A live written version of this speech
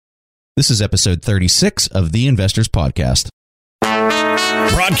This is episode 36 of the Investors Podcast.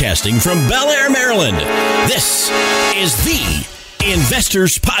 Broadcasting from Bel Air, Maryland, this is the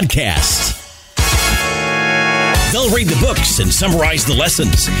Investors Podcast. They'll read the books and summarize the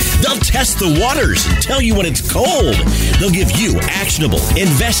lessons. They'll test the waters and tell you when it's cold. They'll give you actionable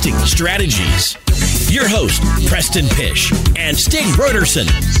investing strategies. Your host, Preston Pish and Stig Brodersen.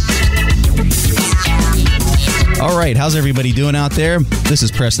 All right, how's everybody doing out there? This is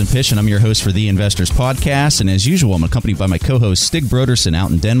Preston Pish, and I'm your host for the Investors Podcast. And as usual, I'm accompanied by my co-host, Stig Brodersen,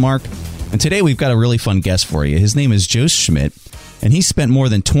 out in Denmark. And today we've got a really fun guest for you. His name is Jos Schmitt, and he spent more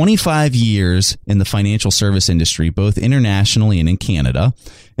than 25 years in the financial service industry, both internationally and in Canada,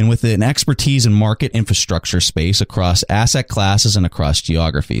 and with an expertise in market infrastructure space across asset classes and across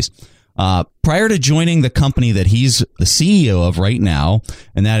geographies. Prior to joining the company that he's the CEO of right now,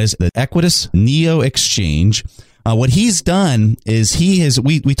 and that is the Equitas Neo Exchange, what he's done is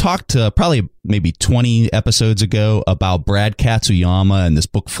we talked probably maybe 20 episodes ago about Brad Katsuyama and this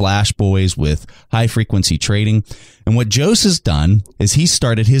book Flash Boys with high frequency trading. And what Jos has done is he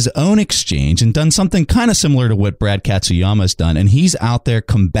started his own exchange and done something kind of similar to what Brad Katsuyama has done. And he's out there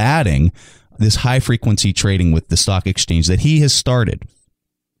combating this high frequency trading with the stock exchange that he has started.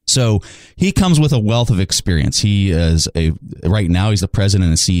 So he comes with a wealth of experience. He is right now he's the president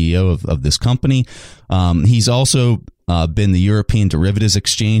and CEO of this company. He's also been the European Derivatives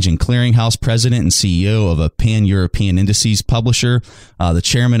Exchange and Clearinghouse president and CEO of a pan-European indices publisher, the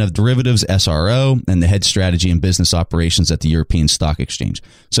chairman of Derivatives SRO, and the head strategy and business operations at the European Stock Exchange.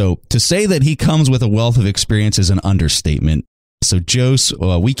 So to say that he comes with a wealth of experience is an understatement. So, Jos,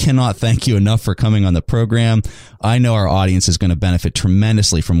 we cannot thank you enough for coming on the program. I know our audience is going to benefit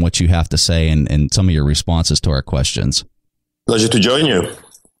tremendously from what you have to say and some of your responses to our questions. Pleasure to join you.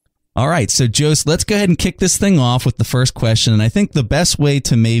 All right. So, Jos, let's go ahead and kick this thing off with the first question. And I think the best way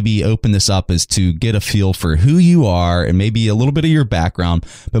to maybe open this up is to get a feel for who you are and maybe a little bit of your background.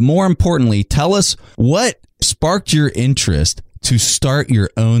 But more importantly, tell us what sparked your interest to start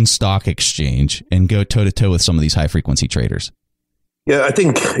your own stock exchange and go toe-to-toe with some of these high-frequency traders. Yeah, I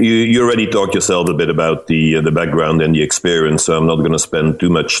think you already talked yourself a bit about the background and the experience, so I'm not going to spend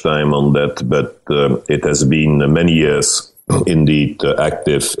too much time on that, but it has been many years indeed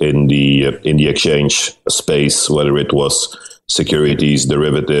active in the exchange space, whether it was securities,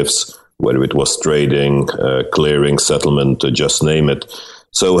 derivatives, whether it was trading, clearing, settlement, just name it.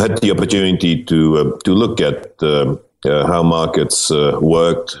 So I had the opportunity to look at how markets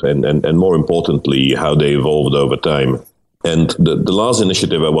worked and more importantly, how they evolved over time. And the last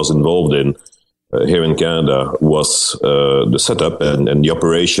initiative I was involved in here in Canada was the setup and the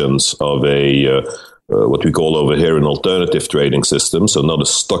operations of a what we call over here an alternative trading system. So not a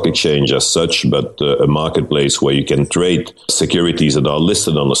stock exchange as such, but a marketplace where you can trade securities that are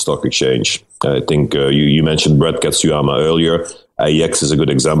listed on the stock exchange. I think you mentioned Brad Katsuyama earlier. AEX is a good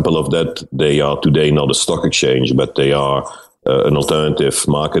example of that. They are today not a stock exchange, but they are an alternative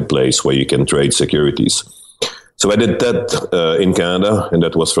marketplace where you can trade securities. So I did that in Canada, and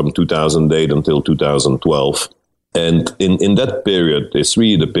that was from 2008 until 2012. And in that period, it's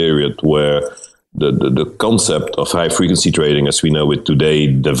really the period where the concept of high-frequency trading as we know it today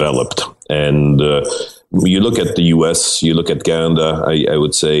developed. And you look at the US, you look at Canada, I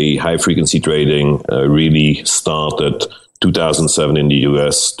would say high-frequency trading really started 2007 in the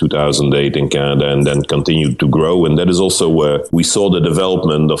US, 2008 in Canada, and then continued to grow. And that is also where we saw the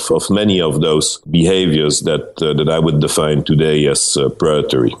development of many of those behaviors that I would define today as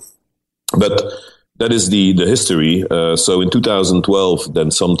predatory. But that is the history. So in 2012,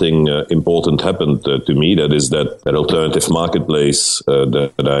 then something important happened to me. That is that alternative marketplace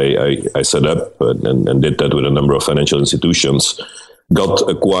that I set up and did that with a number of financial institutions got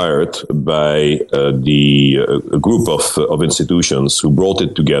acquired by a group of institutions who brought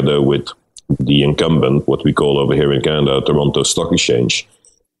it together with the incumbent, what we call over here in Canada, Toronto Stock Exchange,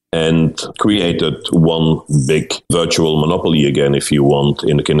 and created one big virtual monopoly again, if you want,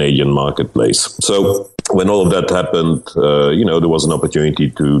 in the Canadian marketplace. So when all of that happened, there was an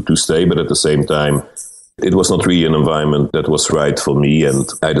opportunity to stay, but at the same time, it was not really an environment that was right for me, and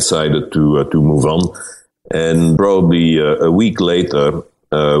I decided to move on. And probably a week later,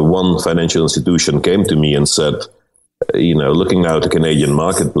 one financial institution came to me and said, looking now at the Canadian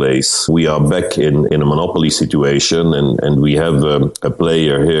marketplace, we are back in a monopoly situation, and we have a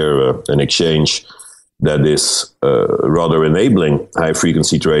player here, an exchange that is rather enabling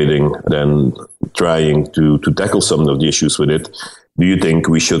high-frequency trading than trying to tackle some of the issues with it. Do you think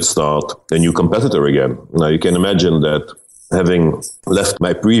we should start a new competitor again? Now, you can imagine that having left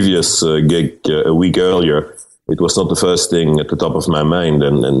my previous gig a week earlier, it was not the first thing at the top of my mind.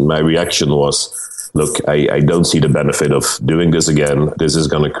 And my reaction was, look, I don't see the benefit of doing this again. This is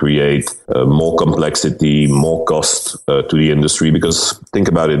going to create more complexity, more cost to the industry. Because think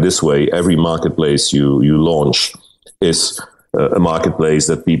about it this way, every marketplace you launch is a marketplace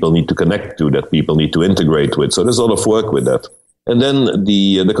that people need to connect to, that people need to integrate with. So there's a lot of work with that. And then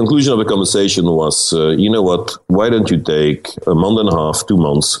the conclusion of the conversation was, you know what, why don't you take a month and a half, 2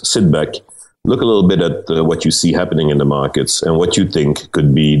 months, sit back, look a little bit at what you see happening in the markets and what you think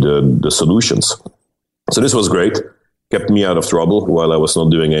could be the solutions. So this was great, kept me out of trouble while I was not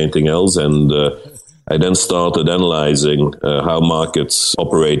doing anything else. And I then started analyzing how markets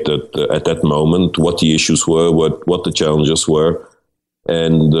operated at that moment, what the issues were, what the challenges were,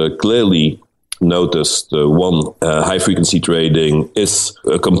 and clearly noticed high-frequency trading is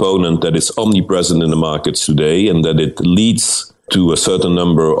a component that is omnipresent in the markets today, and that it leads to a certain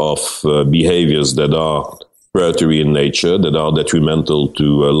number of behaviors that are predatory in nature, that are detrimental to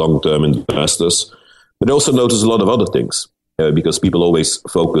long-term investors. But I also noticed a lot of other things. Because people always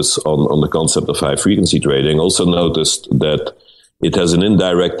focus on the concept of high-frequency trading, also noticed that it has an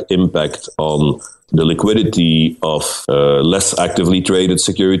indirect impact on the liquidity of less actively traded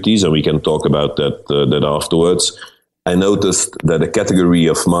securities, and we can talk about that afterwards. I noticed that a category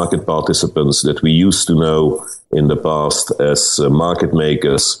of market participants that we used to know in the past as market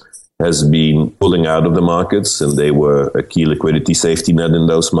makers has been pulling out of the markets, and they were a key liquidity safety net in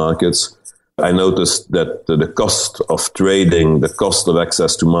those markets. I noticed that the cost of trading, the cost of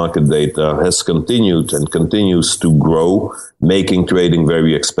access to market data has continued and continues to grow, making trading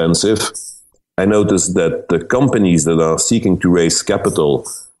very expensive. I noticed that the companies that are seeking to raise capital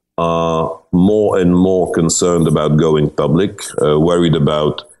are more and more concerned about going public, worried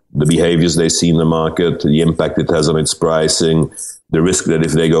about the behaviors they see in the market, the impact it has on its pricing, the risk that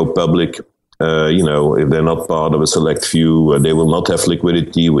if they go public, if they're not part of a select few, they will not have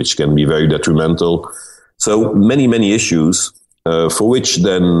liquidity, which can be very detrimental. So many issues for which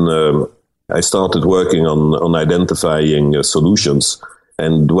then I started working on identifying solutions.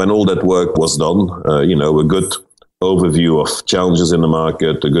 And when all that work was done, a good overview of challenges in the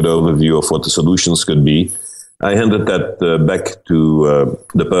market, a good overview of what the solutions could be, I handed that back to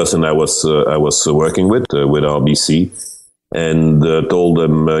the person I was working with RBC. And told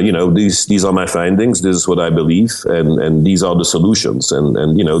them, these are my findings. This is what I believe, and these are the solutions.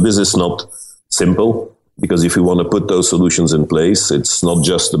 And this is not simple, because if you want to put those solutions in place, it's not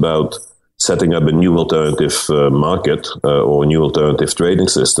just about setting up a new alternative market or a new alternative trading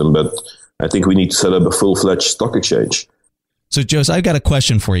system, but I think we need to set up a full-fledged stock exchange. So, Jose, I've got a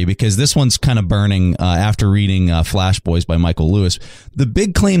question for you, because this one's kind of burning after reading Flash Boys by Michael Lewis. The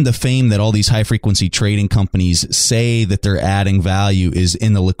big claim to fame that all these high-frequency trading companies say that they're adding value is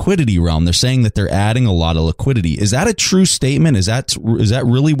in the liquidity realm. They're saying that they're adding a lot of liquidity. Is that a true statement? Is that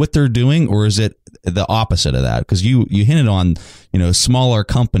really what they're doing, or is it the opposite of that? Because you hinted on smaller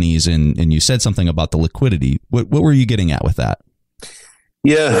companies and you said something about the liquidity. What were you getting at with that?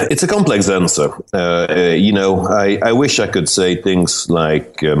 Yeah, it's a complex answer. I wish I could say things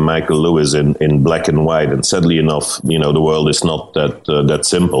like Michael Lewis in black and white, and sadly enough, the world is not that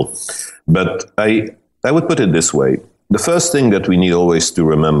simple. But I would put it this way. The first thing that we need always to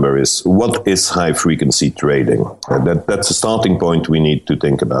remember is, what is high-frequency trading? That's a starting point we need to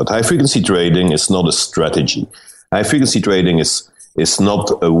think about. High-frequency trading is not a strategy. High-frequency trading is not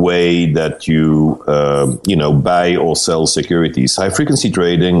a way that you buy or sell securities. High-frequency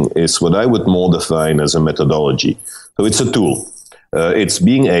trading is what I would more define as a methodology. So it's a tool. It's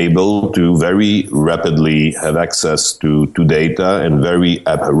being able to very rapidly have access to data and very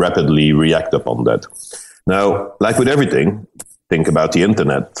rapidly react upon that. Now, like with everything, think about the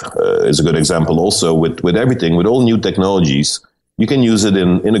internet is a good example also. With everything, with all new technologies, you can use it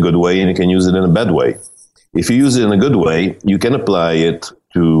in a good way and you can use it in a bad way. If you use it in a good way, you can apply it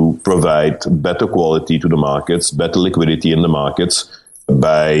to provide better quality to the markets, better liquidity in the markets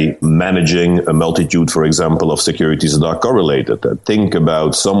by managing a multitude, for example, of securities that are correlated. Think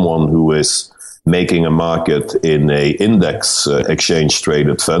about someone who is making a market in a index exchange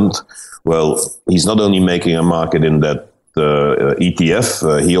traded fund. Well, he's not only making a market in that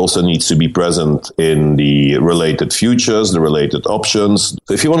ETF, he also needs to be present in the related futures, the related options.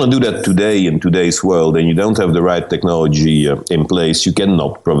 So if you want to do that today in today's world and you don't have the right technology in place, you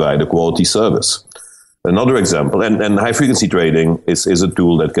cannot provide a quality service. Another example, and high-frequency trading is a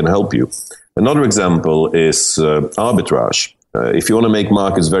tool that can help you. Another example is arbitrage. If you want to make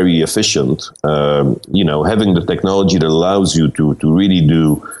markets very efficient, having the technology that allows you to really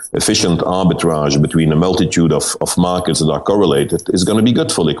do efficient arbitrage between a multitude of markets that are correlated is going to be good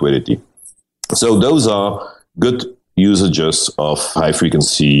for liquidity. So those are good usages of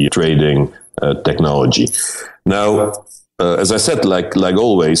high-frequency trading technology. Now, as I said, like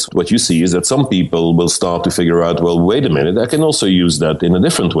always, what you see is that some people will start to figure out, well, wait a minute, I can also use that in a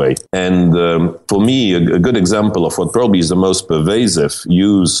different way. And for me, a good example of what probably is the most pervasive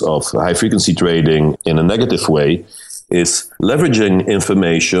use of high-frequency trading in a negative way is leveraging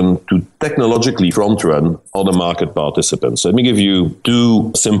information to technologically front-run other market participants. Let me give you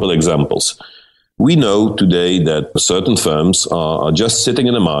two simple examples. We know today that certain firms are just sitting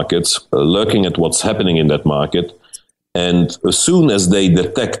in the markets, lurking at what's happening in that market. And as soon as they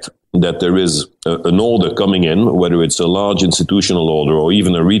detect that there is an order coming in, whether it's a large institutional order or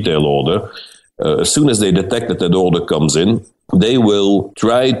even a retail order, as soon as they detect that that order comes in, they will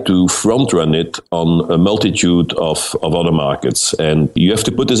try to front run it on a multitude of other markets. And you have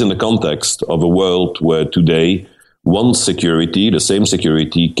to put this in the context of a world where today one security, the same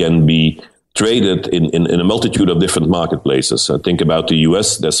security, can be traded in a multitude of different marketplaces. I think about the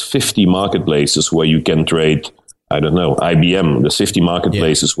US, there's 50 marketplaces where you can trade, I don't know, IBM. There's 50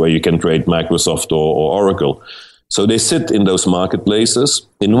 marketplaces where you can trade Microsoft or Oracle. So they sit in those marketplaces.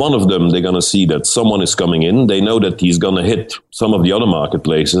 In one of them, they're going to see that someone is coming in. They know that he's going to hit some of the other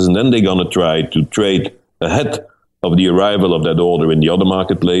marketplaces, and then they're going to try to trade ahead of the arrival of that order in the other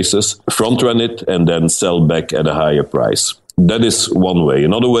marketplaces, front run it, and then sell back at a higher price. That is one way.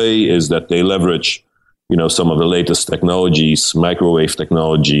 Another way is that they leverage, some of the latest technologies, microwave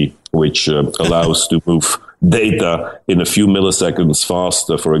technology, which allows to move data in a few milliseconds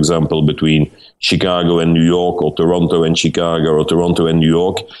faster, for example, between Chicago and New York, or Toronto and Chicago, or Toronto and New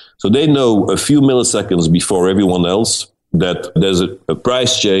York. So they know a few milliseconds before everyone else that there's a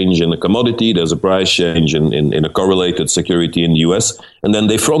price change in a commodity, there's a price change in a correlated security in the US, and then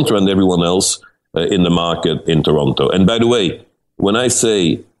they front run everyone else in the market in Toronto. And by the way, when I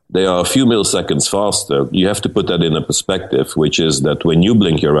say they are a few milliseconds faster, you have to put that in a perspective, which is that when you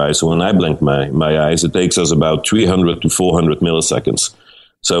blink your eyes, or when I blink my eyes, it takes us about 300 to 400 milliseconds.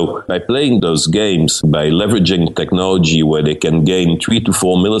 So by playing those games, by leveraging technology where they can gain 3 to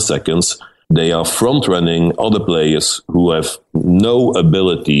 4 milliseconds, they are front-running other players who have no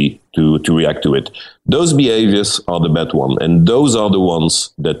ability to react to it. Those behaviors are the bad one, and those are the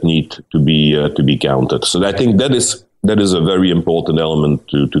ones that need to be counted. So I think that is a very important element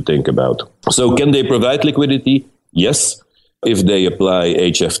to think about. So can they provide liquidity? Yes, if they apply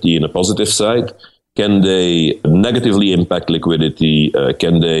HFT in a positive side. Can they negatively impact liquidity?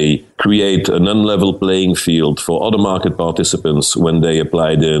 Can they create an unlevel playing field for other market participants when they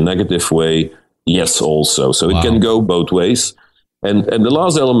apply the negative way? Yes, also. So it can go both ways. And the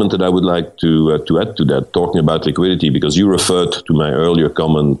last element that I would like to add to that, talking about liquidity, because you referred to my earlier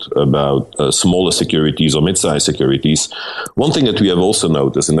comment about smaller securities or mid-sized securities. One thing that we have also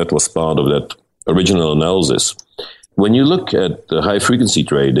noticed, and that was part of that original analysis, when you look at the high-frequency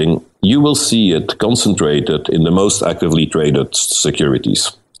trading, you will see it concentrated in the most actively traded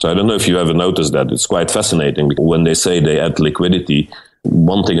securities. So I don't know if you ever noticed that. It's quite fascinating. When they say they add liquidity,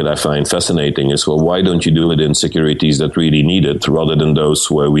 one thing that I find fascinating is, well, why don't you do it in securities that really need it rather than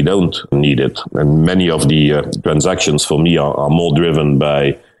those where we don't need it? And many of the transactions for me are more driven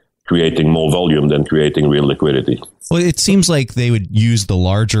by creating more volume than creating real liquidity. Well, it seems like they would use the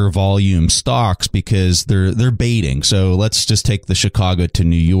larger volume stocks because they're baiting. So let's just take the Chicago to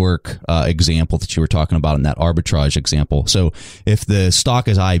New York example that you were talking about in that arbitrage example. So if the stock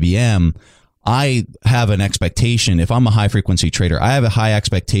is IBM, I have an expectation, if I'm a high frequency trader, I have a high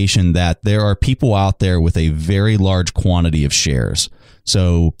expectation that there are people out there with a very large quantity of shares.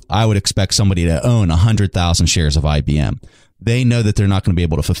 So I would expect somebody to own 100,000 shares of IBM. They know that they're not going to be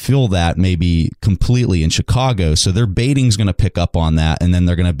able to fulfill that maybe completely in Chicago. So their baiting is going to pick up on that, and then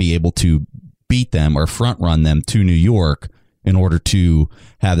they're going to be able to beat them or front run them to New York in order to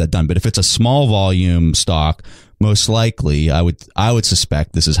have that done. But if it's a small volume stock, most likely I would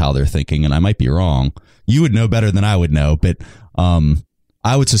suspect this is how they're thinking, and I might be wrong. You would know better than I would know, but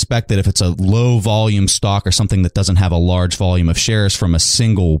I would suspect that if it's a low volume stock or something that doesn't have a large volume of shares from a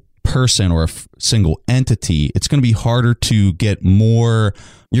single person or a single entity, it's going to be harder to get more.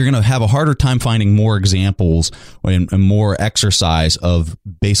 You're going to have a harder time finding more examples and more exercise of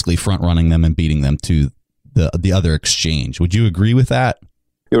basically front running them and beating them to the other exchange. Would you agree with that?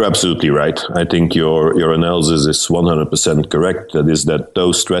 You're absolutely right. I think your analysis is 100% correct. That is that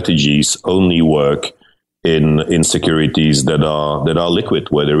those strategies only work in securities that are liquid,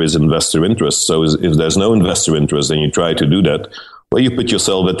 where there is investor interest. So if there's no investor interest and you try to do that, well, you put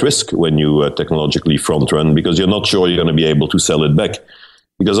yourself at risk when you technologically front run, because you're not sure you're going to be able to sell it back.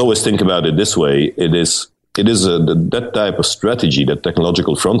 Because always think about it this way: it is that type of strategy, that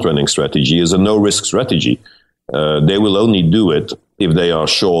technological front running strategy, is a no risk strategy. they will only do it if they are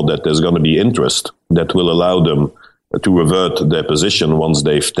sure that there's going to be interest that will allow them to revert their position once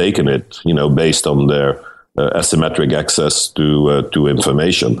they've taken it, based on their asymmetric access to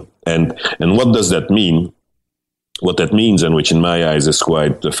information. And what does that mean? What that means, and which in my eyes is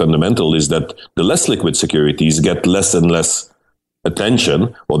quite fundamental, is that the less liquid securities get less and less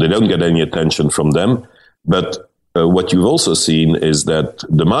attention, or they don't get any attention from them. But what you've also seen is that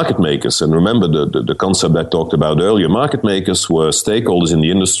the market makers, and remember the concept I talked about earlier, market makers were stakeholders in the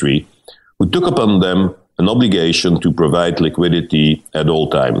industry who took upon them an obligation to provide liquidity at all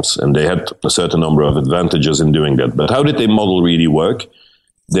times. And they had a certain number of advantages in doing that. But how did their model really work?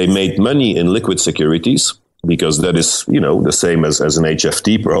 They made money in liquid securities, because that is, the same as an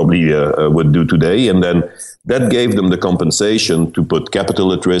HFT probably would do today. And then that gave them the compensation to put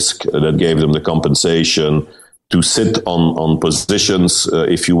capital at risk. That gave them the compensation to sit on positions,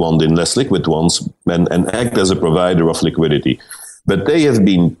 if you want, in less liquid ones, and act as a provider of liquidity. But they have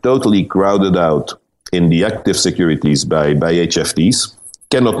been totally crowded out in the active securities by HFTs,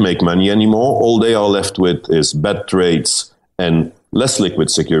 cannot make money anymore. All they are left with is bad trades and less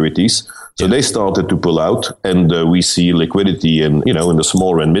liquid securities. So they started to pull out, and we see liquidity in the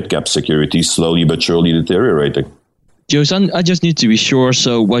small and mid-cap securities slowly but surely deteriorating. Josan, I just need to be sure.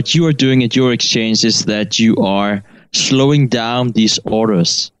 So what you are doing at your exchange is that you are slowing down these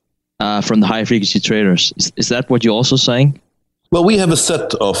orders from the high-frequency traders. Is that what you're also saying? Well, we have a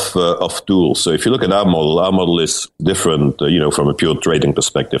set of tools. So if you look at our model is different, from a pure trading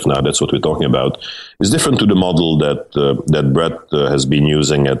perspective. Now, that's what we're talking about. It's different to the model that Brett has been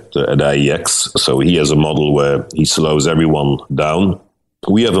using at IEX. So he has a model where he slows everyone down.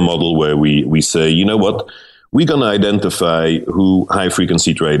 We have a model where we say, you know what, we're going to identify who high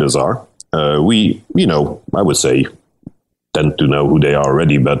frequency traders are. I would say, tend to know who they are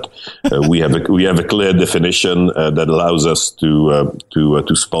already, but we have a clear definition that allows us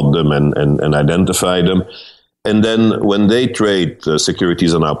to spot them and identify them. And then when they trade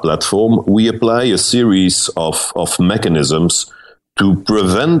securities on our platform, we apply a series of mechanisms to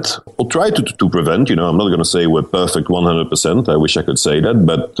prevent, or try to prevent. I'm not going to say we're perfect 100%. I wish I could say that,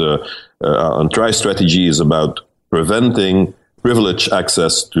 but our try strategy is about preventing privileged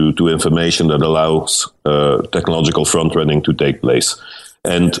access to information that allows technological front-running to take place.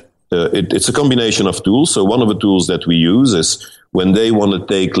 And it's a combination of tools. So one of the tools that we use is when they want to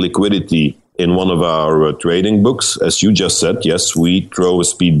take liquidity in one of our trading books, as you just said, yes, we throw a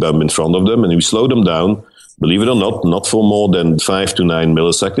speed bump in front of them and we slow them down, believe it or not for more than 5 to 9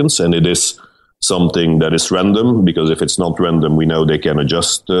 milliseconds. And it is something that is random, because if it's not random, we know they can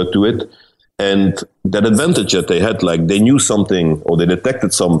adjust to it. And that advantage that they had, like they knew something or they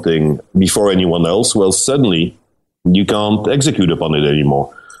detected something before anyone else, well, suddenly you can't execute upon it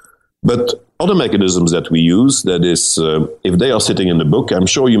anymore. But other mechanisms that we use, that is, if they are sitting in the book, I'm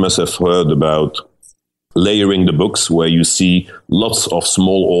sure you must have heard about layering the books, where you see lots of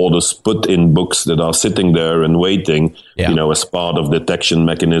small orders put in books that are sitting there and waiting, as part of detection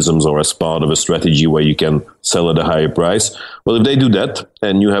mechanisms or as part of a strategy where you can sell at a higher price. Well, if they do that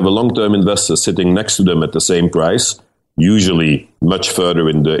and you have a long-term investor sitting next to them at the same price, usually much further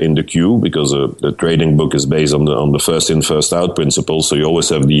in the queue, because the trading book is based on the first in, first out principle. So you always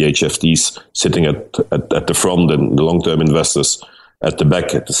have the HFTs sitting at the front and the long-term investors at the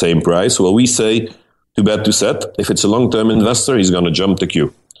back at the same price. Well, we say, too bad to set. If it's a long-term investor, he's going to jump the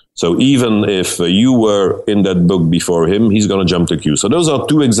queue. So even if you were in that book before him, he's going to jump the queue. So those are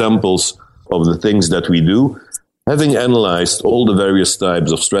two examples of the things that we do. Having analyzed all the various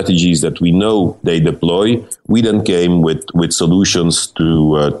types of strategies that we know they deploy, we then came with solutions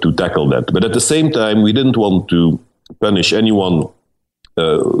to tackle that. But at the same time, we didn't want to punish anyone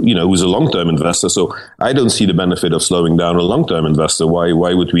who's a long-term investor. So I don't see the benefit of slowing down a long-term investor.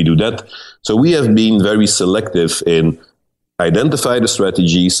 Why would we do that? So we have been very selective in identify the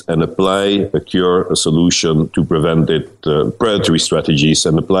strategies and apply a solution to prevent it, predatory strategies,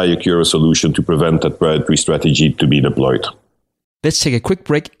 and apply a solution to prevent that predatory strategy to be deployed. Let's take a quick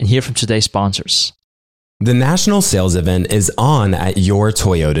break and hear from today's sponsors. The national sales event is on at your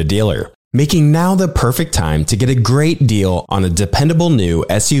Toyota dealer, making now the perfect time to get a great deal on a dependable new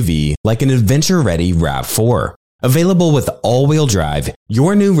SUV like an adventure-ready RAV4. Available with all-wheel drive,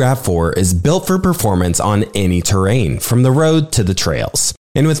 your new RAV4 is built for performance on any terrain, from the road to the trails.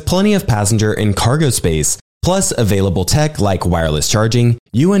 And with plenty of passenger and cargo space, plus available tech like wireless charging,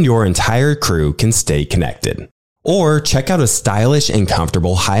 you and your entire crew can stay connected. Or check out a stylish and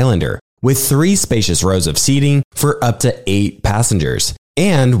comfortable Highlander with 3 spacious rows of seating for up to 8 passengers.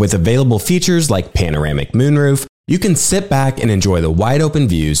 And with available features like panoramic moonroof, you can sit back and enjoy the wide open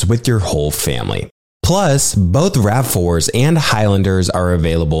views with your whole family. Plus, both RAV4s and Highlanders are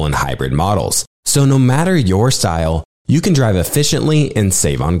available in hybrid models. So no matter your style, you can drive efficiently and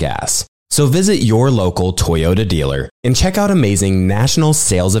save on gas. So visit your local Toyota dealer and check out amazing national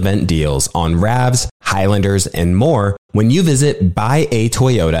sales event deals on RAVs, Highlanders, and more when you visit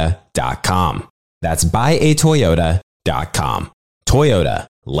buyatoyota.com. That's buyatoyota.com. Toyota,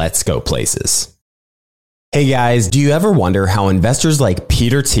 let's go places. Hey guys, do you ever wonder how investors like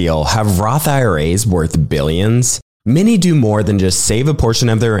Peter Thiel have Roth IRAs worth billions? Many do more than just save a portion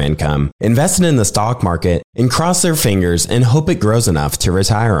of their income, invest it in the stock market, and cross their fingers and hope it grows enough to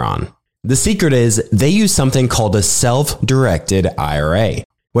retire on. The secret is they use something called a self-directed IRA,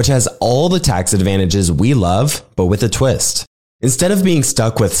 which has all the tax advantages we love, but with a twist. Instead of being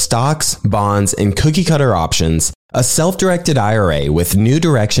stuck with stocks, bonds, and cookie-cutter options, a self-directed IRA with New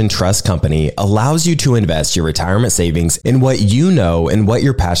Direction Trust Company allows you to invest your retirement savings in what you know and what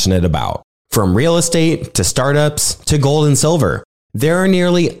you're passionate about. From real estate to startups to gold and silver, there are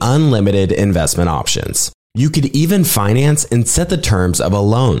nearly unlimited investment options. You could even finance and set the terms of a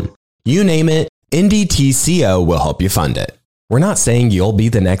loan. You name it, NDTCO will help you fund it. We're not saying you'll be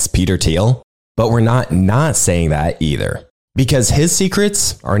the next Peter Thiel, but we're not saying that either. Because his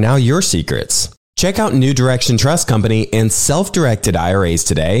secrets are now your secrets. Check out New Direction Trust Company and self-directed IRAs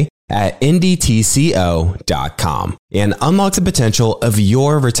today at ndtco.com and unlock the potential of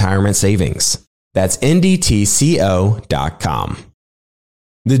your retirement savings. That's ndtco.com.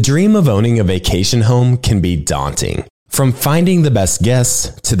 The dream of owning a vacation home can be daunting. From finding the best guests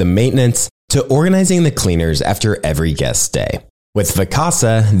to the maintenance to organizing the cleaners after every guest stay. With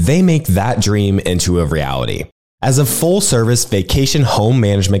Vacasa, they make that dream into a reality. As a full-service vacation home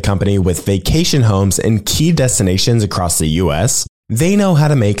management company with vacation homes in key destinations across the U.S., they know how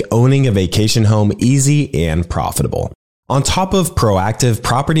to make owning a vacation home easy and profitable. On top of proactive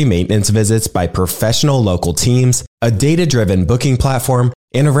property maintenance visits by professional local teams, a data-driven booking platform,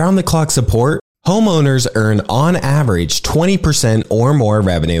 and around-the-clock support, homeowners earn on average 20% or more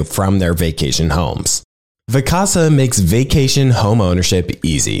revenue from their vacation homes. Vacasa makes vacation home ownership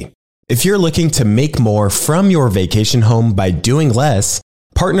easy. If you're looking to make more from your vacation home by doing less,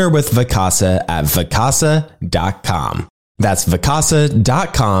 partner with Vacasa at vacasa.com. That's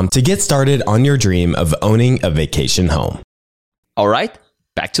vacasa.com to get started on your dream of owning a vacation home. All right,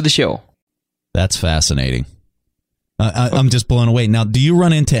 back to the show. That's fascinating. I'm just blown away. Now, do you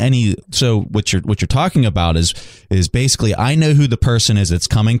run into any? So what you're talking about is basically I know who the person is that's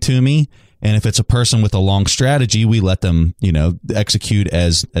coming to me, and if it's a person with a long strategy, we let them execute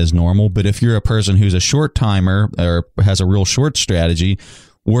as normal. But if you're a person who's a short timer or has a real short strategy,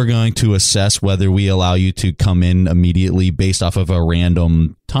 we're going to assess whether we allow you to come in immediately based off of a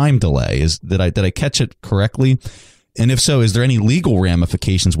random time delay. Did I catch it correctly? And if so, is there any legal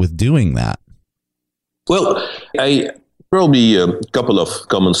ramifications with doing that? Well, I probably a couple of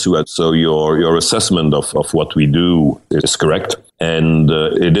comments to it. So your assessment of what we do is correct. And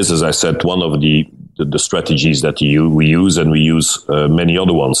it is, as I said, one of the strategies that we use, and we use many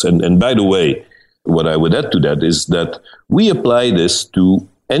other ones. And by the way, what I would add to that is that we apply this to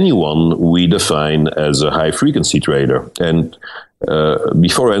anyone we define as a high frequency trader. And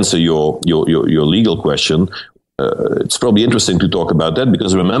before I answer your legal question, it's probably interesting to talk about that,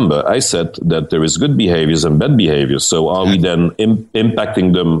 because remember, I said that there is good behaviors and bad behaviors. So are we then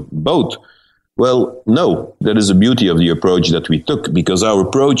impacting them both? Well, no, that is the beauty of the approach that we took, because our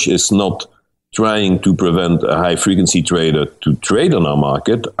approach is not trying to prevent a high frequency trader to trade on our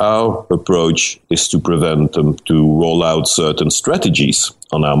market. Our approach is to prevent them to roll out certain strategies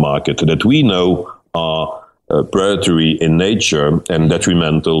on our market that we know are predatory in nature and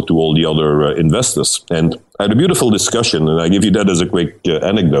detrimental to all the other investors. And I had a beautiful discussion, and I give you that as a quick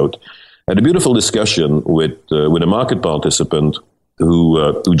anecdote. I had a beautiful discussion with a market participant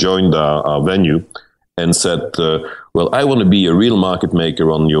who joined our venue and said, well, I want to be a real market maker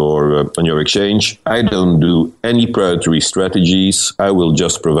on your exchange. I don't do any predatory strategies. I will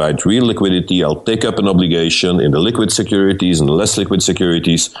just provide real liquidity. I'll take up an obligation in the liquid securities and the less liquid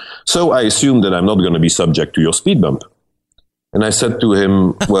securities. So I assume that I'm not going to be subject to your speed bump. And I said to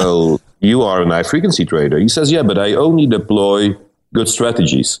him, well, you are an high frequency trader. He says, yeah, but I only deploy good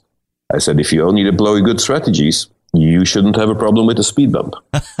strategies. I said, if you only deploy good strategies, you shouldn't have a problem with the speed bump.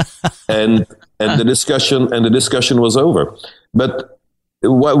 and the discussion was over. But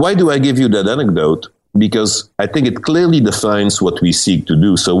why do I give you that anecdote? Because I think it clearly defines what we seek to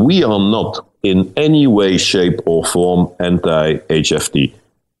do. So we are not in any way, shape, or form anti-HFT.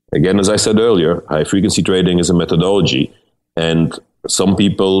 Again, as I said earlier, high frequency trading is a methodology, and some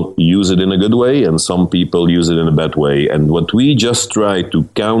people use it in a good way and some people use it in a bad way. And what we just try to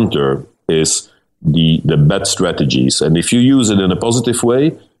counter is the bad strategies. And if you use it in a positive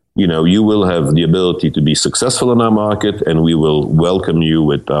way, you will have the ability to be successful in our market, and we will welcome you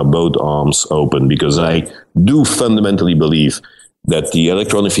with both arms open, because I do fundamentally believe that the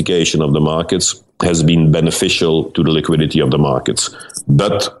electronification of the markets has been beneficial to the liquidity of the markets.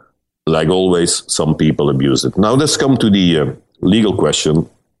 But like always, some people abuse it. Now let's come to the legal question,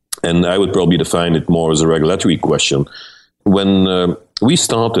 and I would probably define it more as a regulatory question. When we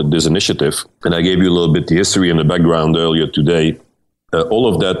started this initiative, and I gave you a little bit the history and the background earlier today, all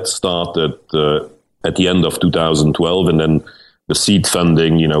of that started at the end of 2012, and then the seed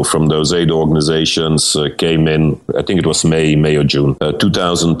funding, from those 8 organizations came in, I think it was May or June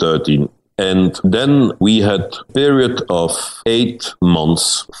 2013. And then we had a period of 8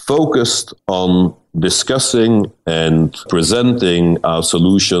 months focused on discussing and presenting our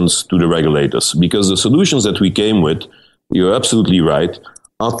solutions to the regulators, because the solutions that we came with, you're absolutely right,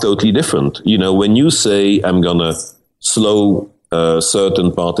 are totally different. When you say, I'm going to slow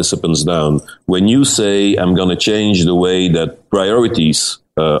certain participants down, when you say, I'm going to change the way that priorities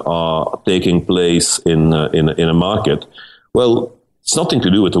are taking place in a market, well, it's nothing to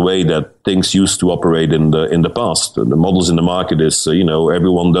do with the way that things used to operate in the past. The models in the market is,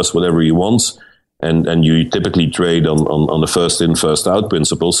 everyone does whatever he wants, and you typically trade on the first in, first out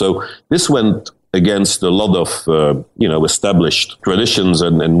principle. So this went against a lot of, established traditions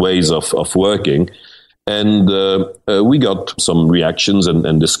and ways of working. And we got some reactions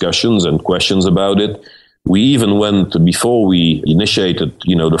and discussions and questions about it. We even went, before we initiated,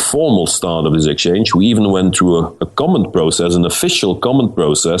 the formal start of this exchange, we even went through a comment process, an official comment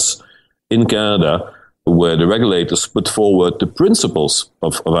process in Canada, where the regulators put forward the principles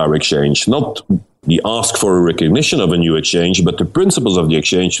of our exchange, not the ask for a recognition of a new exchange, but the principles of the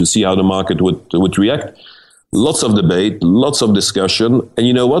exchange to see how the market would react. Lots of debate, lots of discussion. And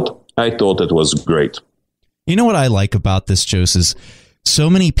you know what? I thought that was great. You know what I like about this, Jose, is so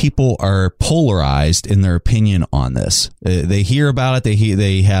many people are polarized in their opinion on this. They hear about it.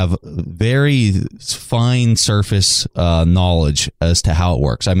 They have very fine surface knowledge as to how it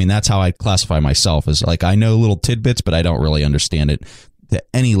works. I mean, that's how I classify myself, as like, I know little tidbits, but I don't really understand it to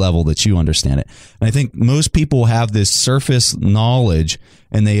any level that you understand it. And I think most people have this surface knowledge,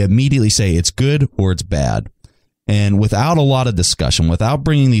 and they immediately say it's good or it's bad. And without a lot of discussion, without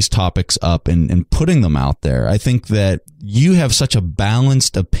bringing these topics up and putting them out there, I think that you have such a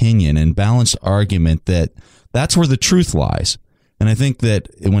balanced opinion and balanced argument that that's where the truth lies. And I think that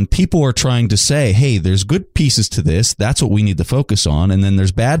when people are trying to say, hey, there's good pieces to this, that's what we need to focus on, and then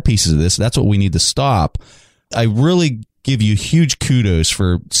there's bad pieces of this, that's what we need to stop, I really give you huge kudos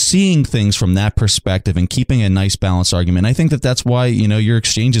for seeing things from that perspective and keeping a nice balanced argument. I think that that's why, your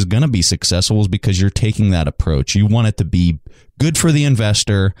exchange is going to be successful, is because you're taking that approach. You want it to be good for the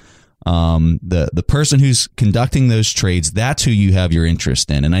investor, the person who's conducting those trades. That's who you have your interest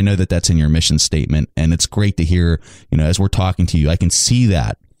in. And I know that that's in your mission statement, and it's great to hear, as we're talking to you, I can see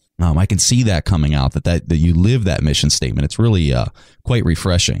that. I can see that coming out, that you live that mission statement. It's really quite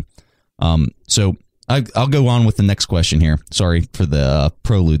refreshing. So I'll go on with the next question here. Sorry for the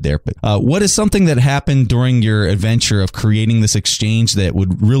prelude there. But what is something that happened during your adventure of creating this exchange that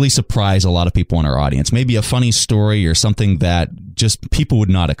would really surprise a lot of people in our audience? Maybe a funny story or something that just people would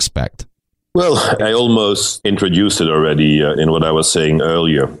not expect. Well, I almost introduced it already in what I was saying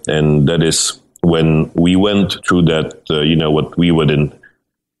earlier. And that is when we went through that, what we would in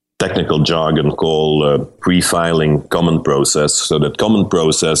technical jargon call pre-filing comment process. So that comment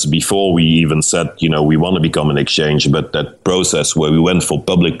process, before we even said, we want to become an exchange, but that process where we went for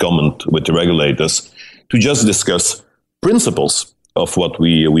public comment with the regulators to just discuss principles of what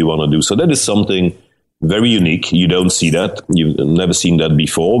we want to do. So that is something very unique. You don't see that. You've never seen that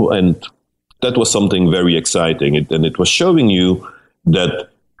before. And that was something very exciting. And it was showing you that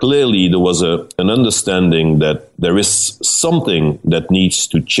clearly there was an understanding that there is something that needs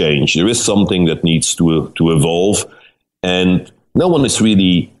to change. There is something that needs to evolve. And no one is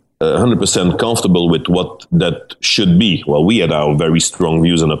really 100% comfortable with what that should be. Well, we had our very strong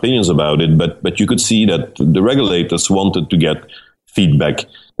views and opinions about it, but you could see that the regulators wanted to get feedback.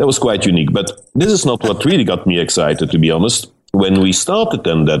 That was quite unique. But this is not what really got me excited, to be honest. When we started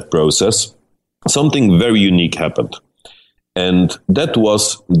then that process, something very unique happened. And that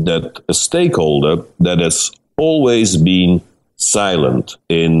was that a stakeholder that has always been silent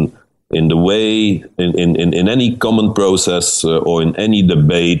in the way, in any common process or in any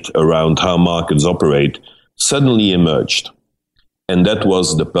debate around how markets operate, suddenly emerged. And that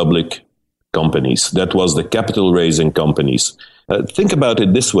was the public companies. That was the capital raising companies. Think about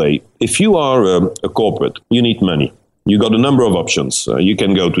it this way. If you are a corporate, you need money. you got a number of options. You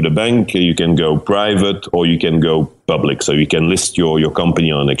can go to the bank, you can go private, or you can go public. So you can list your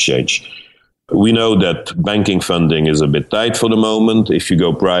company on an exchange. We know that banking funding is a bit tight for the moment. If you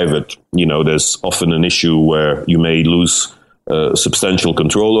go private, there's often an issue where you may lose substantial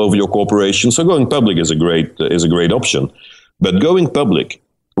control over your corporation. So going public is a great option. But going public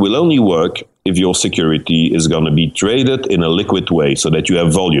will only work if your security is going to be traded in a liquid way so that you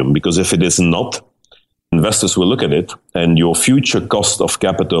have volume. Because if it is not, investors will look at it and your future cost of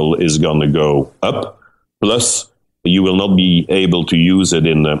capital is going to go up. Plus, you will not be able to use it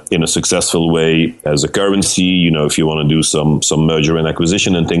in a successful way as a currency, if you want to do some merger and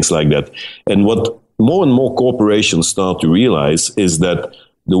acquisition and things like that. And what more and more corporations start to realize is that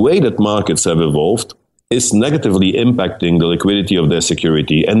the way that markets have evolved is negatively impacting the liquidity of their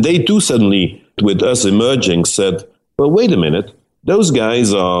security. And they too suddenly, with us emerging, said, well, wait a minute, those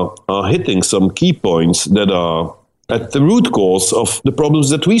guys are hitting some key points that are at the root cause of the problems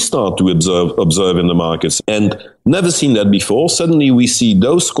that we start to observe in the markets. And never seen that before. Suddenly we see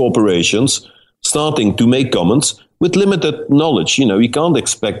those corporations starting to make comments with limited knowledge. You can't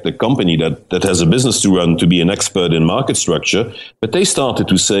expect a company that has a business to run to be an expert in market structure. But they started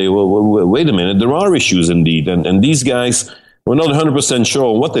to say, well, wait a minute, there are issues indeed. And these guys, we're not 100%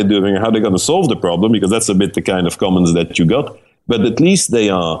 sure what they're doing or how they're going to solve the problem, because that's a bit the kind of comments that you got. But at least they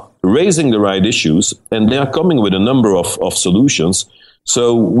are raising the right issues and they are coming with a number of solutions.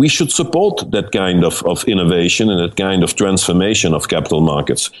 So we should support that kind of innovation and that kind of transformation of capital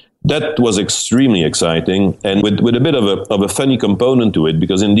markets. That was extremely exciting and with a bit of a funny component to it,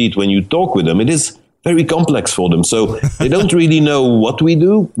 because indeed, when you talk with them, it is very complex for them. So they don't really know what we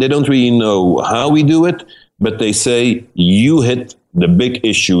do. They don't really know how we do it. But they say, you hit the big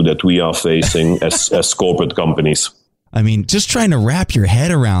issue that we are facing as corporate companies. I mean, just trying to wrap your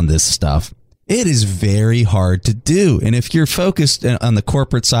head around this stuff, it is very hard to do. And if you're focused on the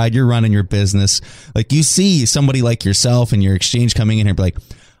corporate side, you're running your business, like you see somebody like yourself and your exchange coming in here, be like,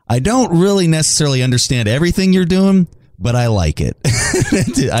 I don't really necessarily understand everything you're doing, but I like it.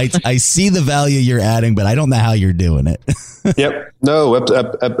 I see the value you're adding, but I don't know how you're doing it. Yep. No,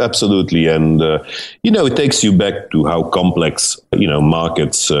 absolutely. And, it takes you back to how complex,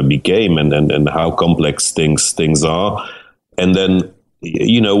 markets became and how complex things are. And then,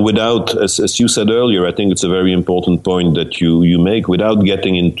 without, as you said earlier, I think it's a very important point that you make, without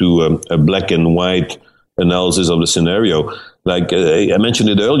getting into a black and white analysis of the scenario. Like I mentioned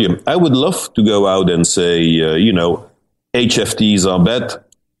it earlier, I would love to go out and say, HFTs are bad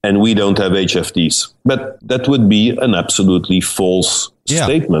and we don't have HFTs. But that would be an absolutely false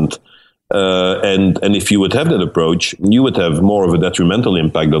statement. And if you would have that approach, you would have more of a detrimental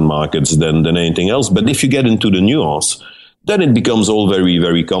impact on markets than anything else. But if you get into the nuance, then it becomes all very,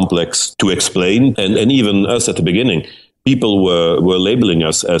 very complex to explain. And even us at the beginning, people were labeling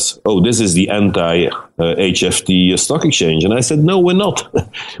us as, this is the anti-HFT stock exchange. And I said, no, we're not.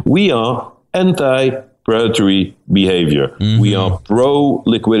 We are anti-predatory behavior. Mm-hmm. We are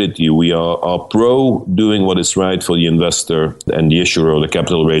pro-liquidity. We are pro doing what is right for the investor and the issuer or the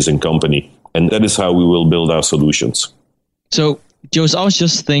capital raising company. And that is how we will build our solutions. So, Joost, I was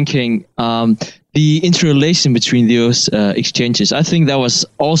just thinking, the interrelation between those exchanges, I think that was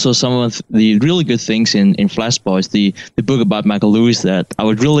also some of the really good things in Flashboys, the book about Michael Lewis, that I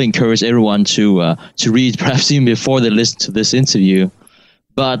would really encourage everyone to read, perhaps even before they listen to this interview.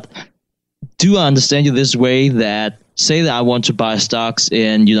 But do I understand you this way, that say that I want to buy stocks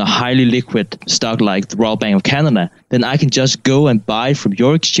in highly liquid stock like the Royal Bank of Canada, then I can just go and buy from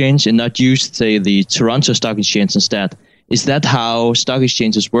your exchange and not use, say, the Toronto Stock Exchange instead? Is that how stock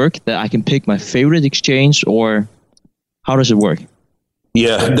exchanges work? That I can pick my favorite exchange, or how does it work?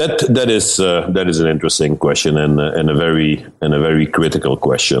 Yeah, that is an interesting question and a very critical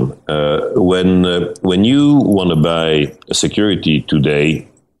question. When you want to buy a security today,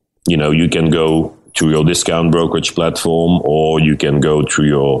 you can go to your discount brokerage platform or you can go to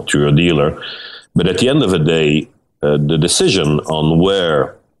your dealer. But at the end of the day, the decision on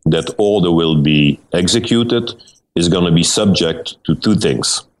where that order will be executed is going to be subject to two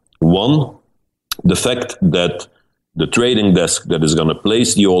things. One, the fact that the trading desk that is going to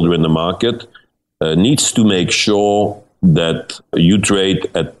place the order in the market needs to make sure that you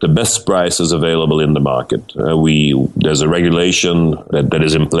trade at the best prices available in the market. There's a regulation that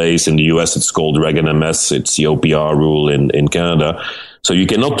is in place in the US. It's called Reg NMS. It's the OPR rule in Canada. So you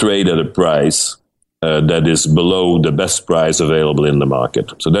cannot trade at a price that is below the best price available in the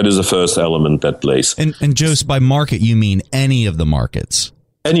market. So that is the first element that plays. And Joost, by market, you mean any of the markets?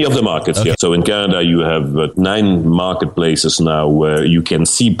 Any of the markets, okay. Yeah. So in Canada, you have 9 marketplaces now where you can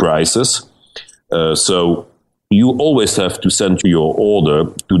see prices. So you always have to send your order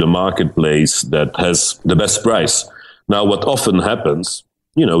to the marketplace that has the best price. Now, what often happens,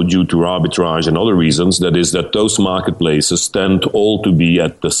 due to arbitrage and other reasons, that is that those marketplaces tend all to be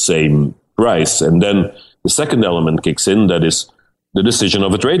at the same price. And then the second element kicks in, that is the decision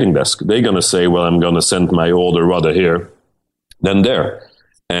of a trading desk. They're going to say, well, I'm going to send my order rather here than there.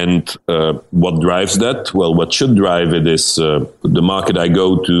 And what drives that? Well, what should drive it is the market I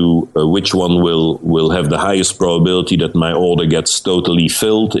go to, which one will have the highest probability that my order gets totally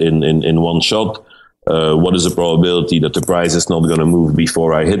filled in one shot. What is the probability that the price is not going to move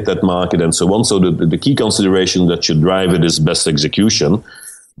before I hit that market, and so on. So the key consideration that should drive it is best execution.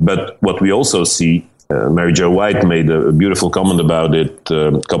 But what we also see, Mary Jo White made a beautiful comment about it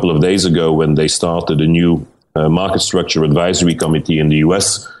a couple of days ago when they started a new market structure advisory committee in the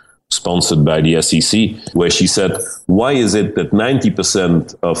US, sponsored by the SEC, where she said, why is it that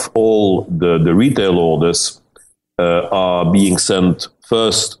 90% of all the retail orders are being sent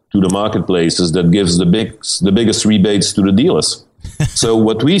first to the marketplaces that gives the biggest rebates to the dealers? So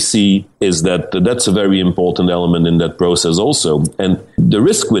what we see is that that's a very important element in that process also. And the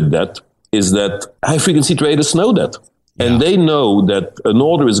risk with that is that high-frequency traders know that. And they know that an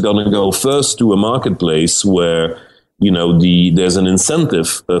order is going to go first to a marketplace where, there's an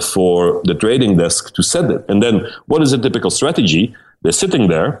incentive for the trading desk to set it. And then what is a typical strategy? They're sitting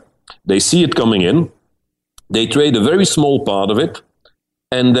there, they see it coming in, they trade a very small part of it,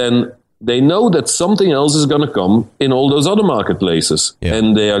 and then they know that something else is going to come in all those other marketplaces. Yeah.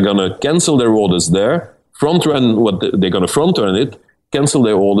 And they are going to cancel their orders there, they're going to front run it, cancel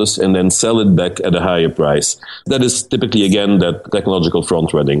their orders, and then sell it back at a higher price. That is typically, again, that technological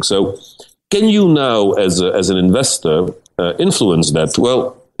front running. So can you now, as an investor, influence that?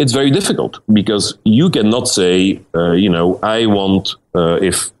 Well, it's very difficult, because you cannot say, I want,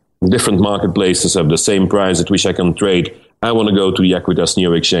 if different marketplaces have the same price at which I can trade, I want to go to the Equitas New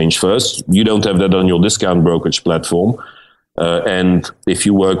York Exchange first. You don't have that on your discount brokerage platform. And if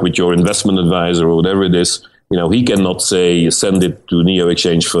you work with your investment advisor or whatever it is, he cannot say send it to New York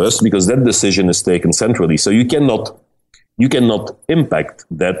Exchange first, because that decision is taken centrally. So you cannot impact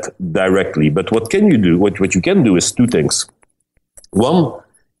that directly. But what can you do? What you can do is two things. One,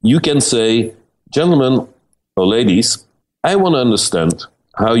 you can say, gentlemen or ladies, I want to understand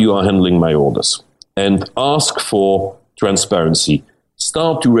how you are handling my orders, and ask for transparency.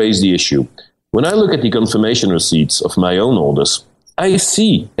 Start to raise the issue. When I look at the confirmation receipts of my own orders, I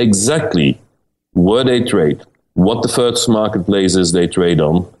see exactly where they trade, what the first marketplaces they trade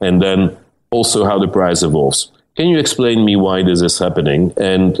on, and then also how the price evolves. Can you explain me why this is happening?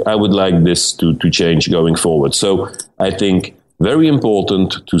 And I would like this to change going forward. So I think very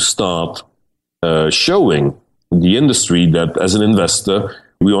important to start showing the industry that as an investor,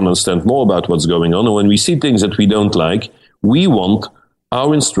 we want to understand more about what's going on. And when we see things that we don't like, we want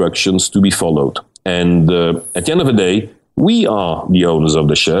our instructions to be followed. And at the end of the day, we are the owners of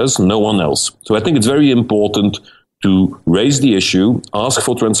the shares, no one else. So I think it's very important to raise the issue, ask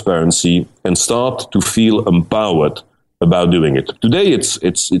for transparency, and start to feel empowered about doing it. Today,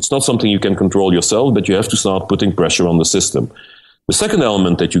 it's not something you can control yourself, but you have to start putting pressure on the system. The second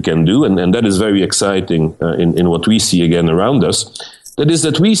element that you can do, and that is very exciting in what we see again around us, that is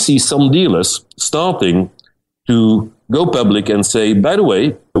that we see some dealers starting to go public and say, by the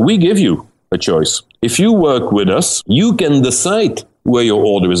way, we give you a choice. If you work with us, you can decide where your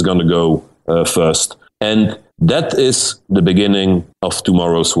order is going to go first. And that is the beginning of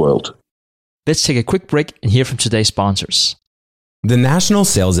tomorrow's world. Let's take a quick break and hear from today's sponsors. The national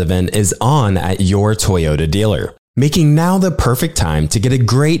sales event is on at your Toyota dealer, making now the perfect time to get a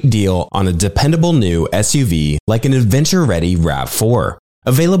great deal on a dependable new SUV like an adventure-ready RAV4.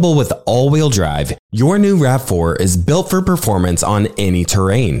 Available with all-wheel drive, your new RAV4 is built for performance on any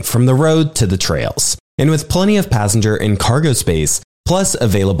terrain, from the road to the trails. And with plenty of passenger and cargo space, plus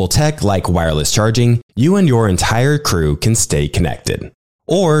available tech like wireless charging, you and your entire crew can stay connected.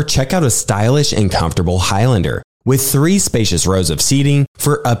 Or check out a stylish and comfortable Highlander with 3 spacious rows of seating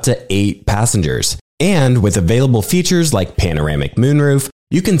for up to 8 passengers. And with available features like panoramic moonroof,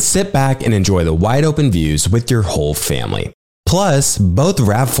 you can sit back and enjoy the wide open views with your whole family. Plus, both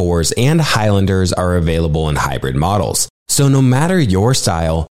RAV4s and Highlanders are available in hybrid models, so no matter your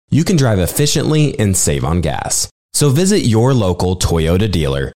style, you can drive efficiently and save on gas. So visit your local Toyota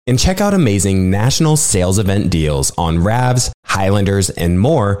dealer and check out amazing national sales event deals on RAVs, Highlanders, and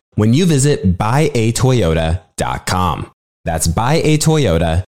more when you visit buyatoyota.com. That's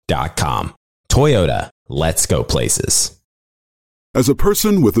buyatoyota.com. Toyota, let's go places. As a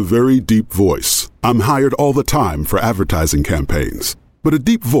person with a very deep voice, I'm hired all the time for advertising campaigns. But a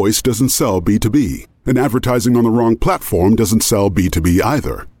deep voice doesn't sell B2B, And advertising on the wrong platform doesn't sell B2B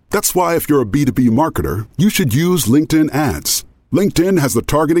either. That's why if you're a B2B marketer, you should use LinkedIn ads. LinkedIn has the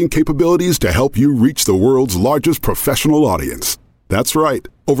targeting capabilities to help you reach the world's largest professional audience. That's right,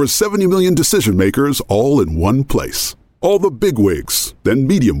 over 70 million decision makers all in one place. All the big wigs, then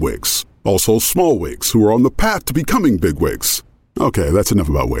medium wigs, also small wigs who are on the path to becoming big wigs. Okay, that's enough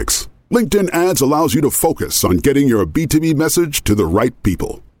about wigs. LinkedIn ads allows you to focus on getting your B2B message to the right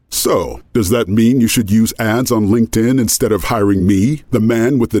people. So, does that mean you should use ads on LinkedIn instead of hiring me, the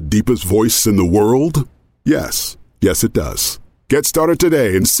man with the deepest voice in the world? Yes. Yes, it does. Get started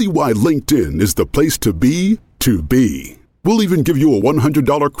today and see why LinkedIn is the place to be to be. We'll even give you a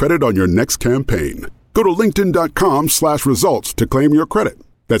 $100 credit on your next campaign. Go to linkedin.com/results to claim your credit.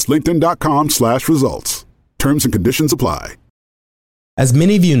 That's linkedin.com/results. Terms and conditions apply. As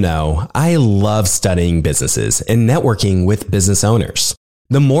many of you know, I love studying businesses and networking with business owners.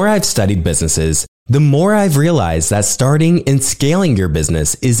 The more I've studied businesses, the more I've realized that starting and scaling your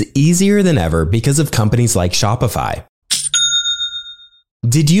business is easier than ever because of companies like Shopify.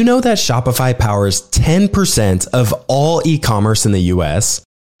 Did you know that Shopify powers 10% of all e-commerce in the US?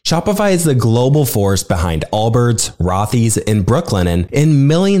 Shopify is the global force behind Allbirds, Rothy's, and Brooklinen, and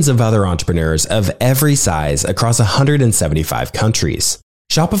millions of other entrepreneurs of every size across 175 countries.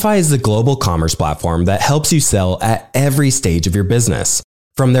 Shopify is the global commerce platform that helps you sell at every stage of your business,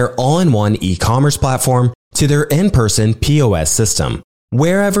 from their all-in-one e-commerce platform to their in-person POS system.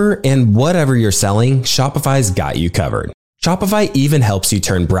 Wherever and whatever you're selling, Shopify's got you covered. Shopify even helps you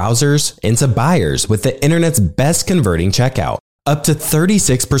turn browsers into buyers with the internet's best converting checkout, up to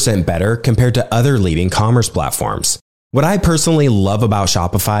 36% better compared to other leading commerce platforms. What I personally love about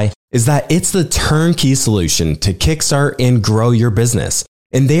Shopify is that it's the turnkey solution to kickstart and grow your business,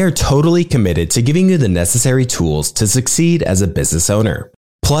 and they are totally committed to giving you the necessary tools to succeed as a business owner.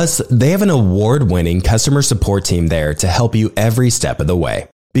 Plus, they have an award-winning customer support team there to help you every step of the way.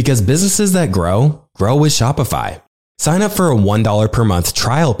 Because businesses that grow, grow with Shopify. Sign up for a $1 per month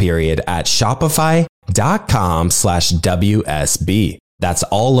trial period at shopify.com/WSB. That's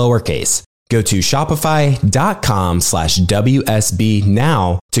all lowercase. Go to shopify.com/WSB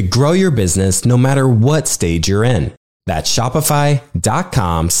now to grow your business no matter what stage you're in. That's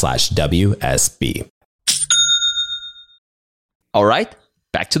shopify.com/WSB. All right,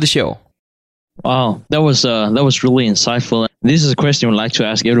 back to the show. Wow, that was really insightful. This is a question I'd like to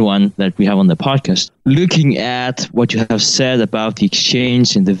ask everyone that we have on the podcast. Looking at what you have said about the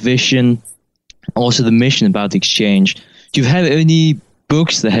exchange and the vision, also the mission about the exchange, do you have any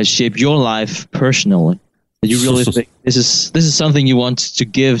books that has shaped your life personally that you really think this is something you want to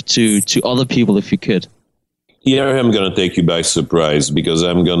give to other people if you could? Here I'm going to take you by surprise because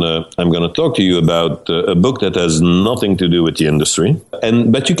I'm going to talk to you about a book that has nothing to do with the industry,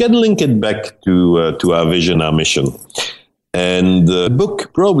 but you can link it back to our vision, our mission. And the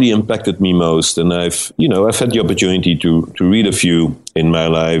book probably impacted me most, and I've had the opportunity to read a few in my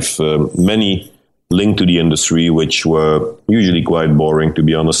life, many linked to the industry, which were usually quite boring, to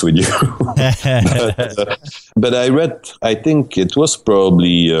be honest with you. but I read, I think it was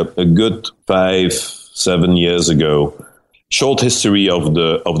probably a good 5-7 years ago, Short History of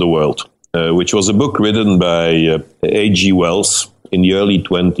the World, which was a book written by A.G. Wells in the early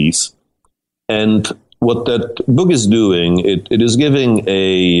 20s. And what that book is doing, it is giving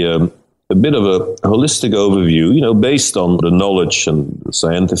a bit of a holistic overview, based on the knowledge and the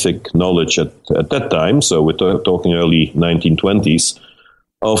scientific knowledge at that time. So we're talking early 1920s,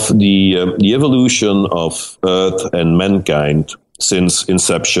 of the evolution of Earth and mankind since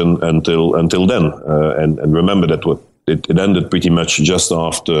inception until then. And remember that it ended pretty much just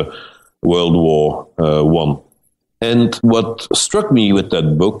after World War I. And what struck me with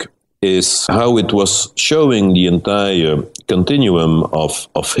that book is how it was showing the entire continuum of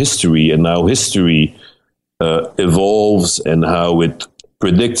history and how history evolves and how it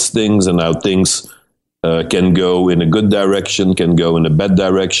predicts things and how things can go in a good direction, can go in a bad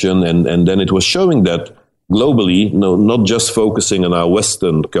direction. And then it was showing that globally, not just focusing on our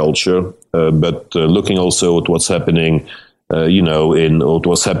Western culture, but looking also at what's happening,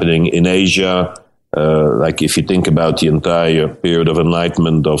 in Asia. Like if you think about the entire period of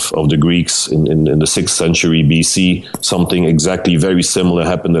enlightenment of the Greeks in the 6th century BC, something exactly very similar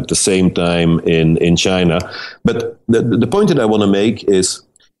happened at the same time in China. But the point that I want to make is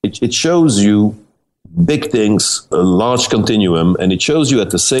it shows you big things, a large continuum, and it shows you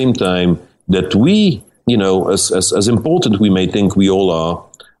at the same time that we, as important we may think we all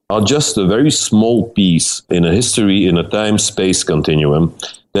are just a very small piece in a history, in a time-space continuum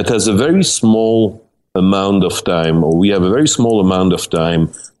that has a very small amount of time, or we have a very small amount of time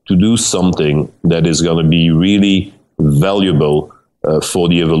to do something that is going to be really valuable for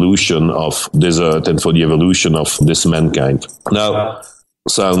the evolution of this earth and for the evolution of this mankind. Now,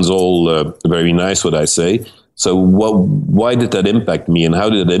 sounds all very nice what I say. So why did that impact me, and how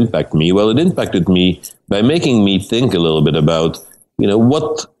did it impact me? Well, it impacted me by making me think a little bit about,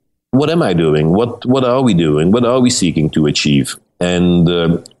 what am I doing? What are we doing? What are we seeking to achieve? And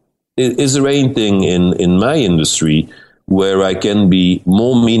is there anything in my industry where I can be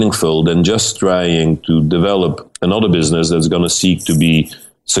more meaningful than just trying to develop another business that's going to seek to be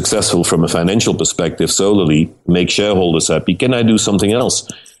successful from a financial perspective solely, make shareholders happy? Can I do something else?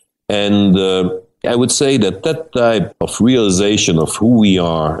 And I would say that type of realization of who we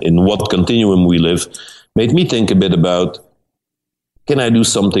are, in what continuum we live, made me think a bit about, can I do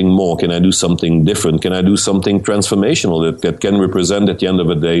something more? Can I do something different? Can I do something transformational that can represent at the end of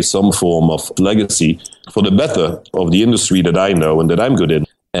the day some form of legacy for the better of the industry that I know and that I'm good in?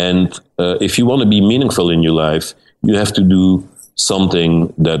 And if you want to be meaningful in your life, you have to do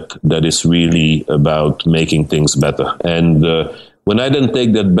something that is really about making things better. And when I then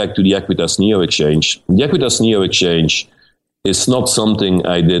take that back to the Equitas Neo Exchange, the Equitas Neo Exchange is not something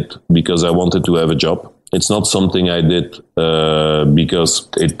I did because I wanted to have a job. It's not something I did because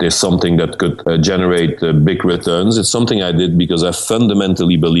it is something that could generate big returns. It's something I did because I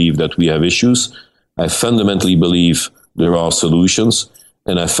fundamentally believe that we have issues. I fundamentally believe there are solutions.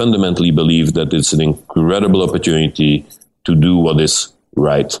 And I fundamentally believe that it's an incredible opportunity to do what is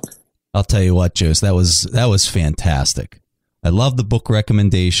right. I'll tell you what, Jos, that was fantastic. I love the book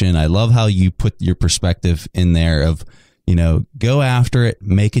recommendation. I love how you put your perspective in there of, go after it,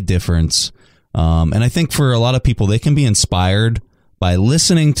 make a difference. And I think for a lot of people, they can be inspired by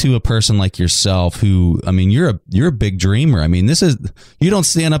listening to a person like yourself who, you're a big dreamer. You don't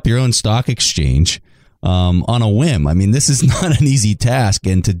stand up your own stock exchange on a whim. This is not an easy task.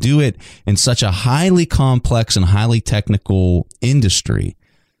 And to do it in such a highly complex and highly technical industry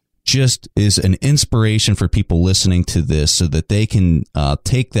just is an inspiration for people listening to this so that they can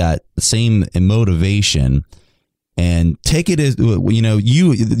take that same motivation and take it as,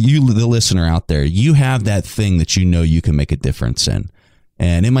 you, the listener out there, you have that thing that you can make a difference in.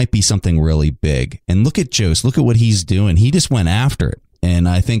 And it might be something really big. And look at Jos, look at what he's doing. He just went after it. And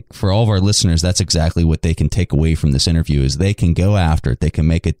I think for all of our listeners, that's exactly what they can take away from this interview is they can go after it. They can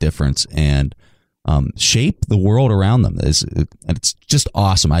make a difference and shape the world around them. It's just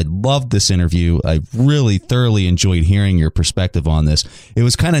awesome. I loved this interview. I really thoroughly enjoyed hearing your perspective on this. It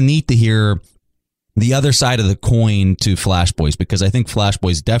was kind of neat to hear the other side of the coin to Flash Boys, because I think Flash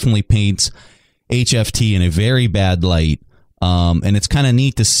Boys definitely paints HFT in a very bad light. And it's kind of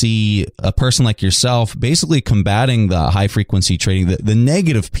neat to see a person like yourself basically combating the high frequency trading, the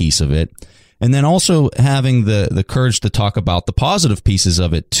negative piece of it, and then also having the courage to talk about the positive pieces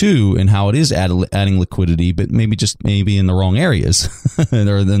of it too, and how it is adding liquidity, but maybe in the wrong areas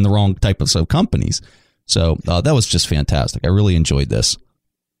or in the wrong types of companies. So that was just fantastic. I really enjoyed this.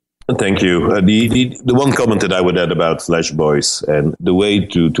 Thank you. The one comment that I would add about Flash Boys and the way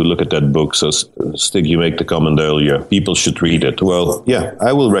to look at that book, so Stig, you make the comment earlier, people should read it. Well, yeah,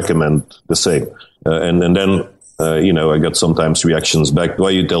 I will recommend the same. And then, I got sometimes reactions back. Why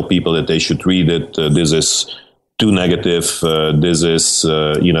you tell people that they should read it? This is too negative. This is,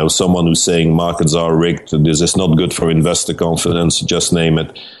 someone who's saying markets are rigged. This is not good for investor confidence. Just name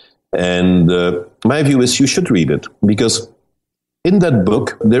it. And my view is you should read it because in that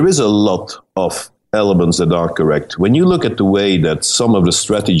book, there is a lot of elements that are correct. When you look at the way that some of the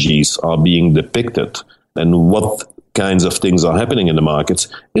strategies are being depicted and what kinds of things are happening in the markets,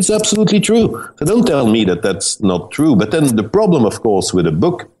 it's absolutely true. So don't tell me that that's not true. But then the problem, of course, with a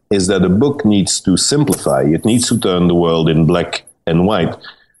book is that a book needs to simplify. It needs to turn the world in black and white.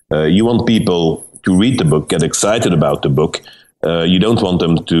 You want people to read the book, get excited about the book. You don't want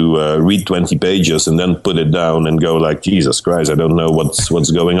them to read 20 pages and then put it down and go like, Jesus Christ, I don't know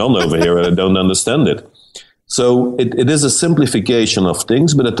what's going on over here. I don't understand it. So it is a simplification of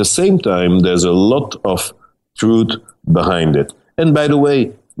things, but at the same time, there's a lot of truth behind it. And by the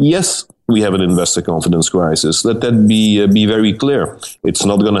way, yes, we have an investor confidence crisis. Let that be very clear. It's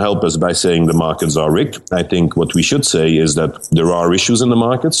not going to help us by saying the markets are rigged. I think what we should say is that there are issues in the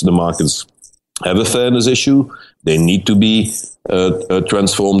markets. The markets have a fairness issue. They need to be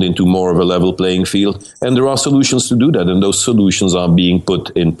transformed into more of a level playing field. And there are solutions to do that. And those solutions are being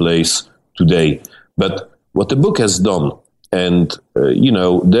put in place today. But what the book has done, and,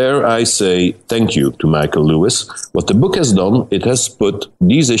 there I say thank you to Michael Lewis. What the book has done, it has put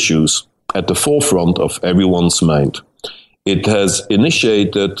these issues at the forefront of everyone's mind. It has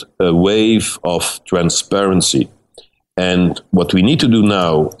initiated a wave of transparency. And what we need to do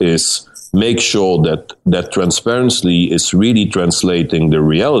now is make sure that that transparency is really translating the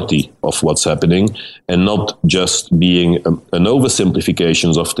reality of what's happening and not just being an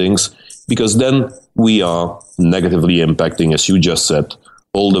oversimplification of things, because then we are negatively impacting, as you just said,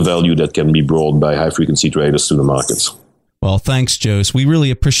 all the value that can be brought by high-frequency traders to the markets. Well, thanks, Jos. We really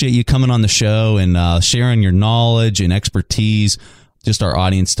appreciate you coming on the show and sharing your knowledge and expertise, just our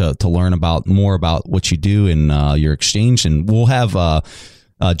audience to learn about more about what you do in your exchange. And we'll have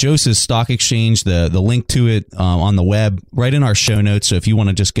Jos's stock exchange, the link to it on the web right in our show notes. So if you want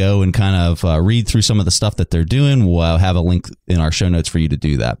to just go and kind of read through some of the stuff that they're doing, we'll have a link in our show notes for you to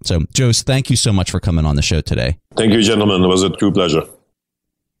do that. So, Jos, thank you so much for coming on the show today. Thank you, gentlemen. It was a true pleasure.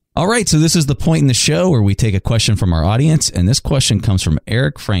 All right, so this is the point in the show where we take a question from our audience, and this question comes from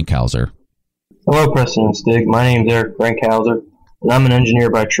Eric Frankhauser. Hello, Preston and Stig. My name is Eric Frankhauser, and I'm an engineer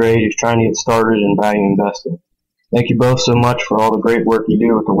by trade who's trying to get started in value investing. Thank you both so much for all the great work you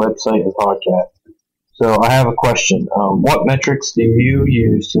do with the website and podcast. So I have a question. What metrics do you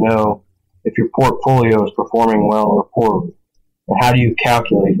use to know if your portfolio is performing well or poorly? And how do you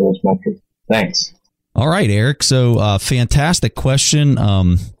calculate those metrics? Thanks. All right, Eric. So fantastic question.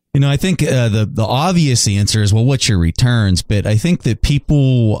 I think the obvious answer is, well, what's your returns? But I think that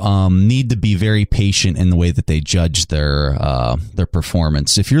people need to be very patient in the way that they judge their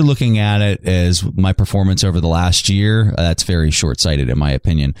performance. If you're looking at it as my performance over the last year, that's very short-sighted in my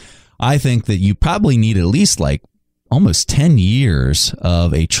opinion. I think that you probably need at least like almost 10 years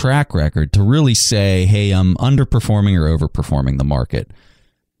of a track record to really say, hey, I'm underperforming or overperforming the market.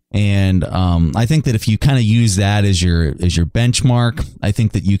 And I think that if you kind of use that as your benchmark, I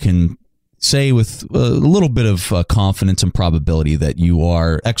think that you can say with a little bit of confidence and probability that you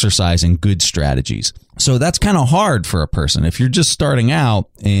are exercising good strategies. So that's kind of hard for a person. If you're just starting out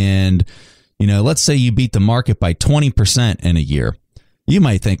and, let's say you beat the market by 20% in a year, you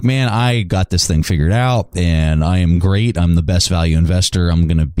might think, man, I got this thing figured out and I am great. I'm the best value investor. I'm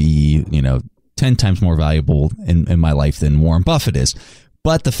going to be, 10 times more valuable in my life than Warren Buffett is.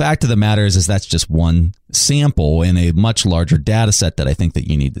 But the fact of the matter is that's just one sample in a much larger data set that I think that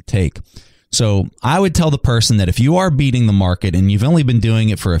you need to take. So I would tell the person that if you are beating the market and you've only been doing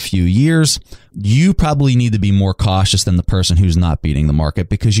it for a few years, you probably need to be more cautious than the person who's not beating the market,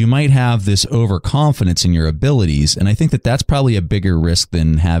 because you might have this overconfidence in your abilities. And I think that that's probably a bigger risk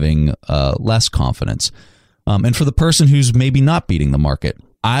than having less confidence. And for the person who's maybe not beating the market,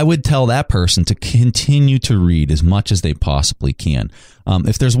 I would tell that person to continue to read as much as they possibly can.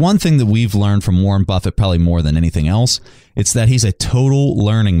 If there's one thing that we've learned from Warren Buffett, probably more than anything else, it's that he's a total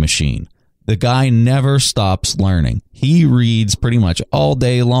learning machine. The guy never stops learning. He reads pretty much all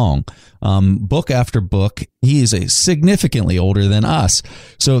day long, book after book. He is significantly older than us.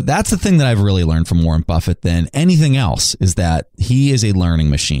 So that's the thing that I've really learned from Warren Buffett than anything else, is that he is a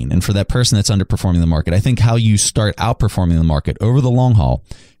learning machine. And for that person that's underperforming the market, I think how you start outperforming the market over the long haul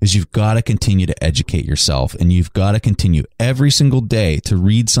is you've got to continue to educate yourself, and you've got to continue every single day to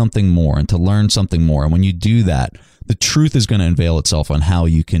read something more and to learn something more. And when you do that, the truth is going to unveil itself on how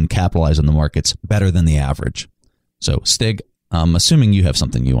you can capitalize on the markets better than the average. So, Stig, I'm assuming you have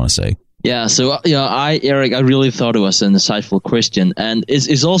something you want to say. Yeah, so Eric, I really thought it was an insightful question, and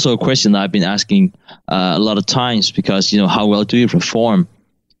it's also a question that I've been asking a lot of times, because how well do you perform?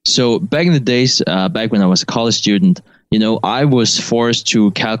 So back in the days, back when I was a college student, I was forced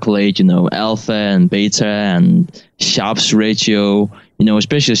to calculate, alpha and beta and Sharpe's ratio.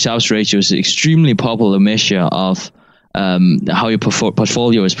 Especially Sharpe's ratio is an extremely popular measure of how your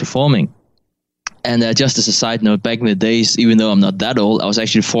portfolio is performing. And just as a side note, back in the days, even though I'm not that old, I was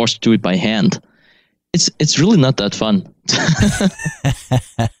actually forced to do it by hand. It's really not that fun.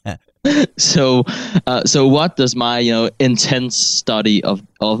 So what does my intense study of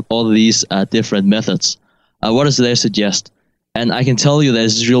all these different methods, what does they suggest? And I can tell you that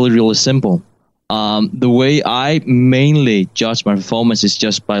it's really, really simple. The way I mainly judge my performance is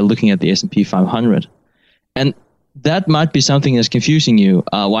just by looking at the S&P 500. And that might be something that's confusing you.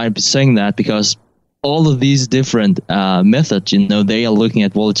 Why I'm saying that, because all of these different methods, they are looking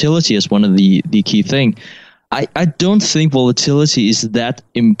at volatility as one of the key thing. I don't think volatility is that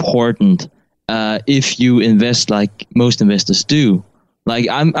important if you invest like most investors do. Like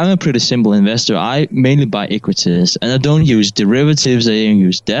I'm a pretty simple investor. I mainly buy equities, and I don't use derivatives. I don't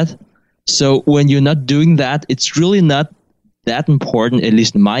use debt. So when you're not doing that, it's really not that important, at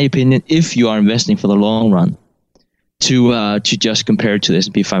least in my opinion, if you are investing for the long run, to just compare it to the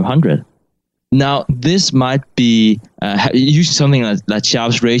S&P 500. Now, this might be using something like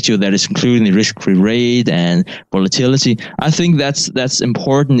Sharpe's ratio that is including the risk-free rate and volatility. I think that's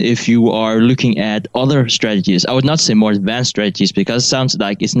important if you are looking at other strategies. I would not say more advanced strategies because it sounds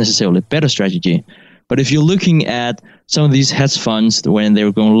like it's necessarily a better strategy. But if you're looking at some of these hedge funds when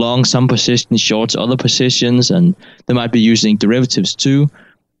they're going long some positions, short other positions, and they might be using derivatives too,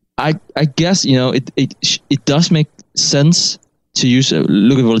 I guess it does make sense to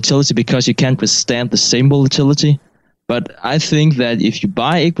look at volatility because you can't withstand the same volatility. But I think that if you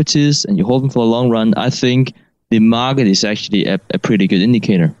buy equities and you hold them for a long run, I think the market is actually a pretty good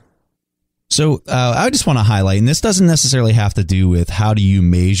indicator. So I just want to highlight, and this doesn't necessarily have to do with how do you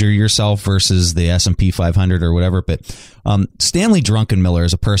measure yourself versus the S&P 500 or whatever, but Stanley Druckenmiller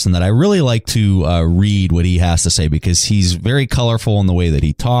is a person that I really like to read what he has to say because he's very colorful in the way that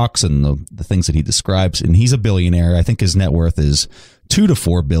he talks and the things that he describes, and he's a billionaire. I think his net worth is $2 to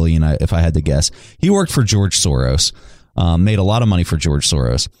 $4 billion, if I had to guess. He worked for George Soros, made a lot of money for George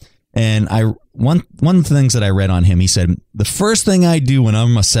Soros. And one of the things that I read on him, he said, the first thing I do when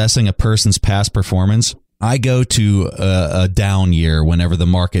I'm assessing a person's past performance, I go to a down year whenever the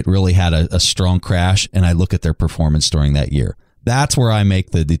market really had a strong crash, and I look at their performance during that year. That's where I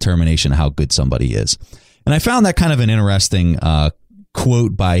make the determination of how good somebody is. And I found that kind of an interesting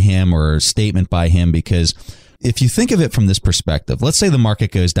quote by him or statement by him because if you think of it from this perspective, let's say the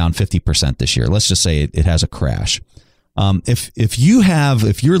market goes down 50% this year. Let's just say it has a crash. If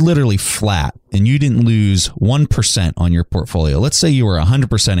you're literally flat and you didn't lose 1% on your portfolio, let's say you were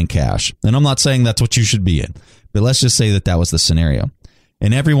 100% in cash, and I'm not saying that's what you should be in, but let's just say that was the scenario,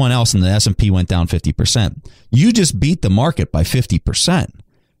 and everyone else in the S&P went down 50%. You just beat the market by 50%.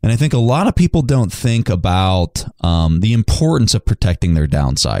 And I think a lot of people don't think about the importance of protecting their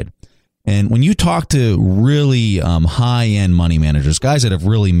downside. And when you talk to really high-end money managers, guys that have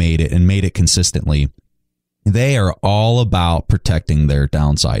really made it and made it consistently, they are all about protecting their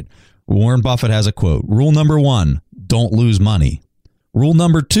downside. Warren Buffett has a quote, rule number 1, don't lose money. Rule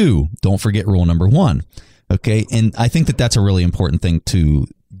number 2, don't forget rule number 1. Okay. And I think that that's a really important thing to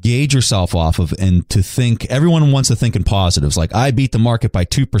gauge yourself off of and to think. Everyone wants to think in positives. Like I beat the market by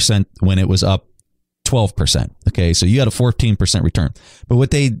 2% when it was up 12%. Okay. So you had a 14% return. But what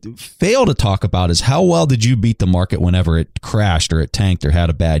they fail to talk about is how well did you beat the market whenever it crashed or it tanked or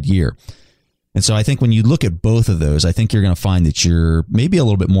had a bad year? And so I think when you look at both of those, I think you're going to find that you're maybe a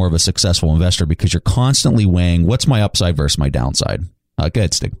little bit more of a successful investor because you're constantly weighing what's my upside versus my downside. Go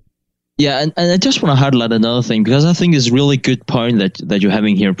ahead, Stig. Yeah, and I just want to highlight another thing because I think it's a really good point that you're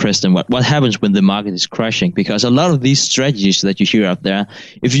having here, Preston. What happens when the market is crashing? Because a lot of these strategies that you hear out there,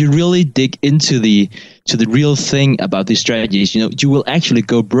 if you really dig into the real thing about these strategies, you will actually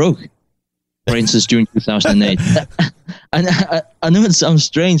go broke. For instance, during 2008. And I know it sounds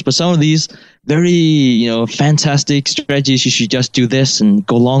strange, but some of these very, fantastic strategies, you should just do this and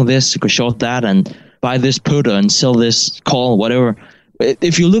go long this, go short that, and buy this put and sell this call, whatever.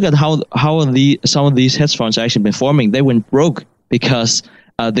 If you look at how some of these hedge funds actually been forming, they went broke because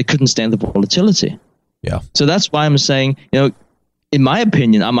they couldn't stand the volatility. Yeah. So that's why I'm saying, in my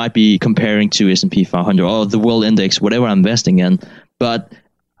opinion, I might be comparing to S&P 500 or the world index, whatever I'm investing in, but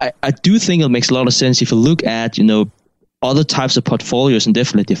I do think it makes a lot of sense if you look at, other types of portfolios and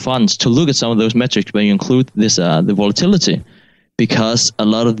definitely funds to look at some of those metrics when you include this, the volatility, because a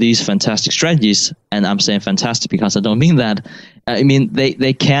lot of these fantastic strategies, and I'm saying fantastic because I don't mean that,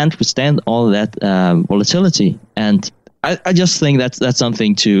 they can't withstand all of that volatility. And I just think that's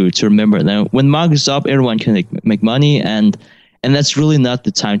something to remember. Now, when the market's up, everyone can make money, and that's really not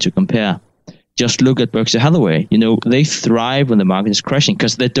the time to compare. Just look at Berkshire Hathaway. They thrive when the market is crashing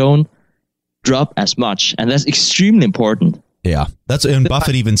because they don't drop as much, and that's extremely important. Yeah,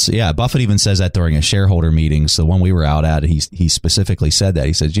 Buffett even says that during a shareholder meeting. So when we were out at it, he specifically said that.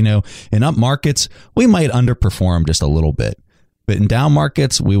 He says, in up markets we might underperform just a little bit, but in down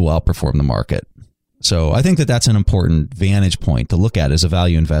markets we will outperform the market. So I think that that's an important vantage point to look at as a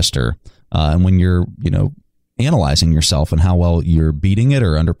value investor, and when you're analyzing yourself and how well you're beating it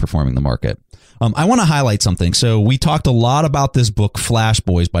or underperforming the market. I want to highlight something. So we talked a lot about this book, Flash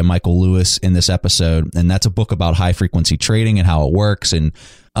Boys by Michael Lewis, in this episode, and that's a book about high frequency trading and how it works. And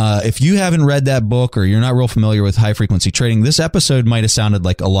if you haven't read that book or you're not real familiar with high frequency trading, this episode might have sounded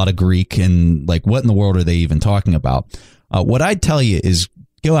like a lot of Greek and like, what in the world are they even talking about? What I'd tell you is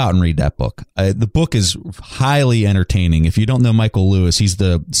go out and read that book. The book is highly entertaining. If you don't know Michael Lewis, he's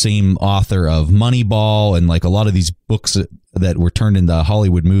the same author of Moneyball and like a lot of these books that were turned into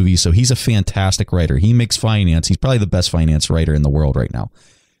Hollywood movies. So he's a fantastic writer. He makes finance. He's probably the best finance writer in the world right now.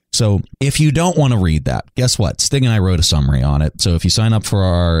 So if you don't want to read that, guess what? Stig and I wrote a summary on it. So if you sign up for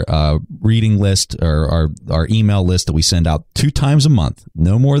our reading list or our email list that we send out 2 times a month,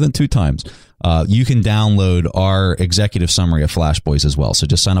 no more than 2 times, you can download our executive summary of Flash Boys as well. So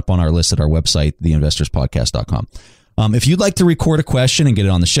just sign up on our list at our website, theinvestorspodcast.com. If you'd like to record a question and get it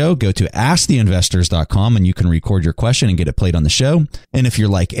on the show, go to asktheinvestors.com and you can record your question and get it played on the show. And if you're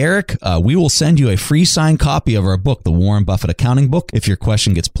like Eric, we will send you a free signed copy of our book, The Warren Buffett Accounting Book, if your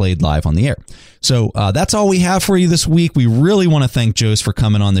question gets played live on the air. So that's all we have for you this week. We really want to thank Jost for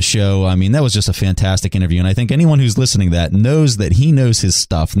coming on the show. I mean, that was just a fantastic interview. And I think anyone who's listening to that knows that he knows his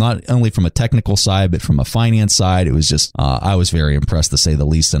stuff, not only from a technical side, but from a finance side. It was just, I was very impressed to say the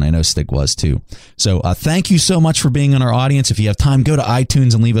least. And I know Stig was too. So thank you so much for being in our audience. If you have time, go to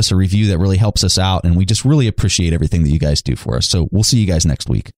iTunes and leave us a review. That really helps us out. And we just really appreciate everything that you guys do for us. So we'll see you guys next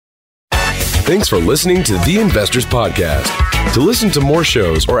week. Thanks for listening to The Investors Podcast. To listen to more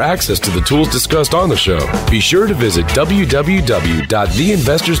shows or access to the tools discussed on the show, be sure to visit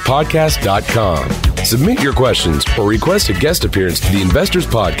www.theinvestorspodcast.com. Submit your questions or request a guest appearance to The Investors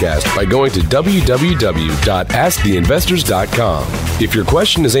Podcast by going to www.asktheinvestors.com. If your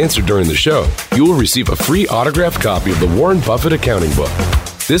question is answered during the show, you will receive a free autographed copy of the Warren Buffett Accounting Book.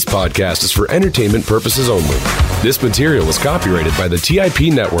 This podcast is for entertainment purposes only. This material is copyrighted by the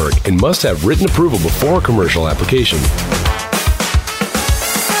TIP Network and must have written approval before commercial application.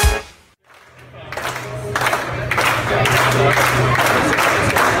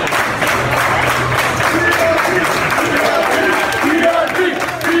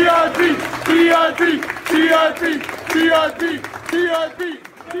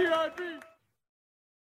 TIP.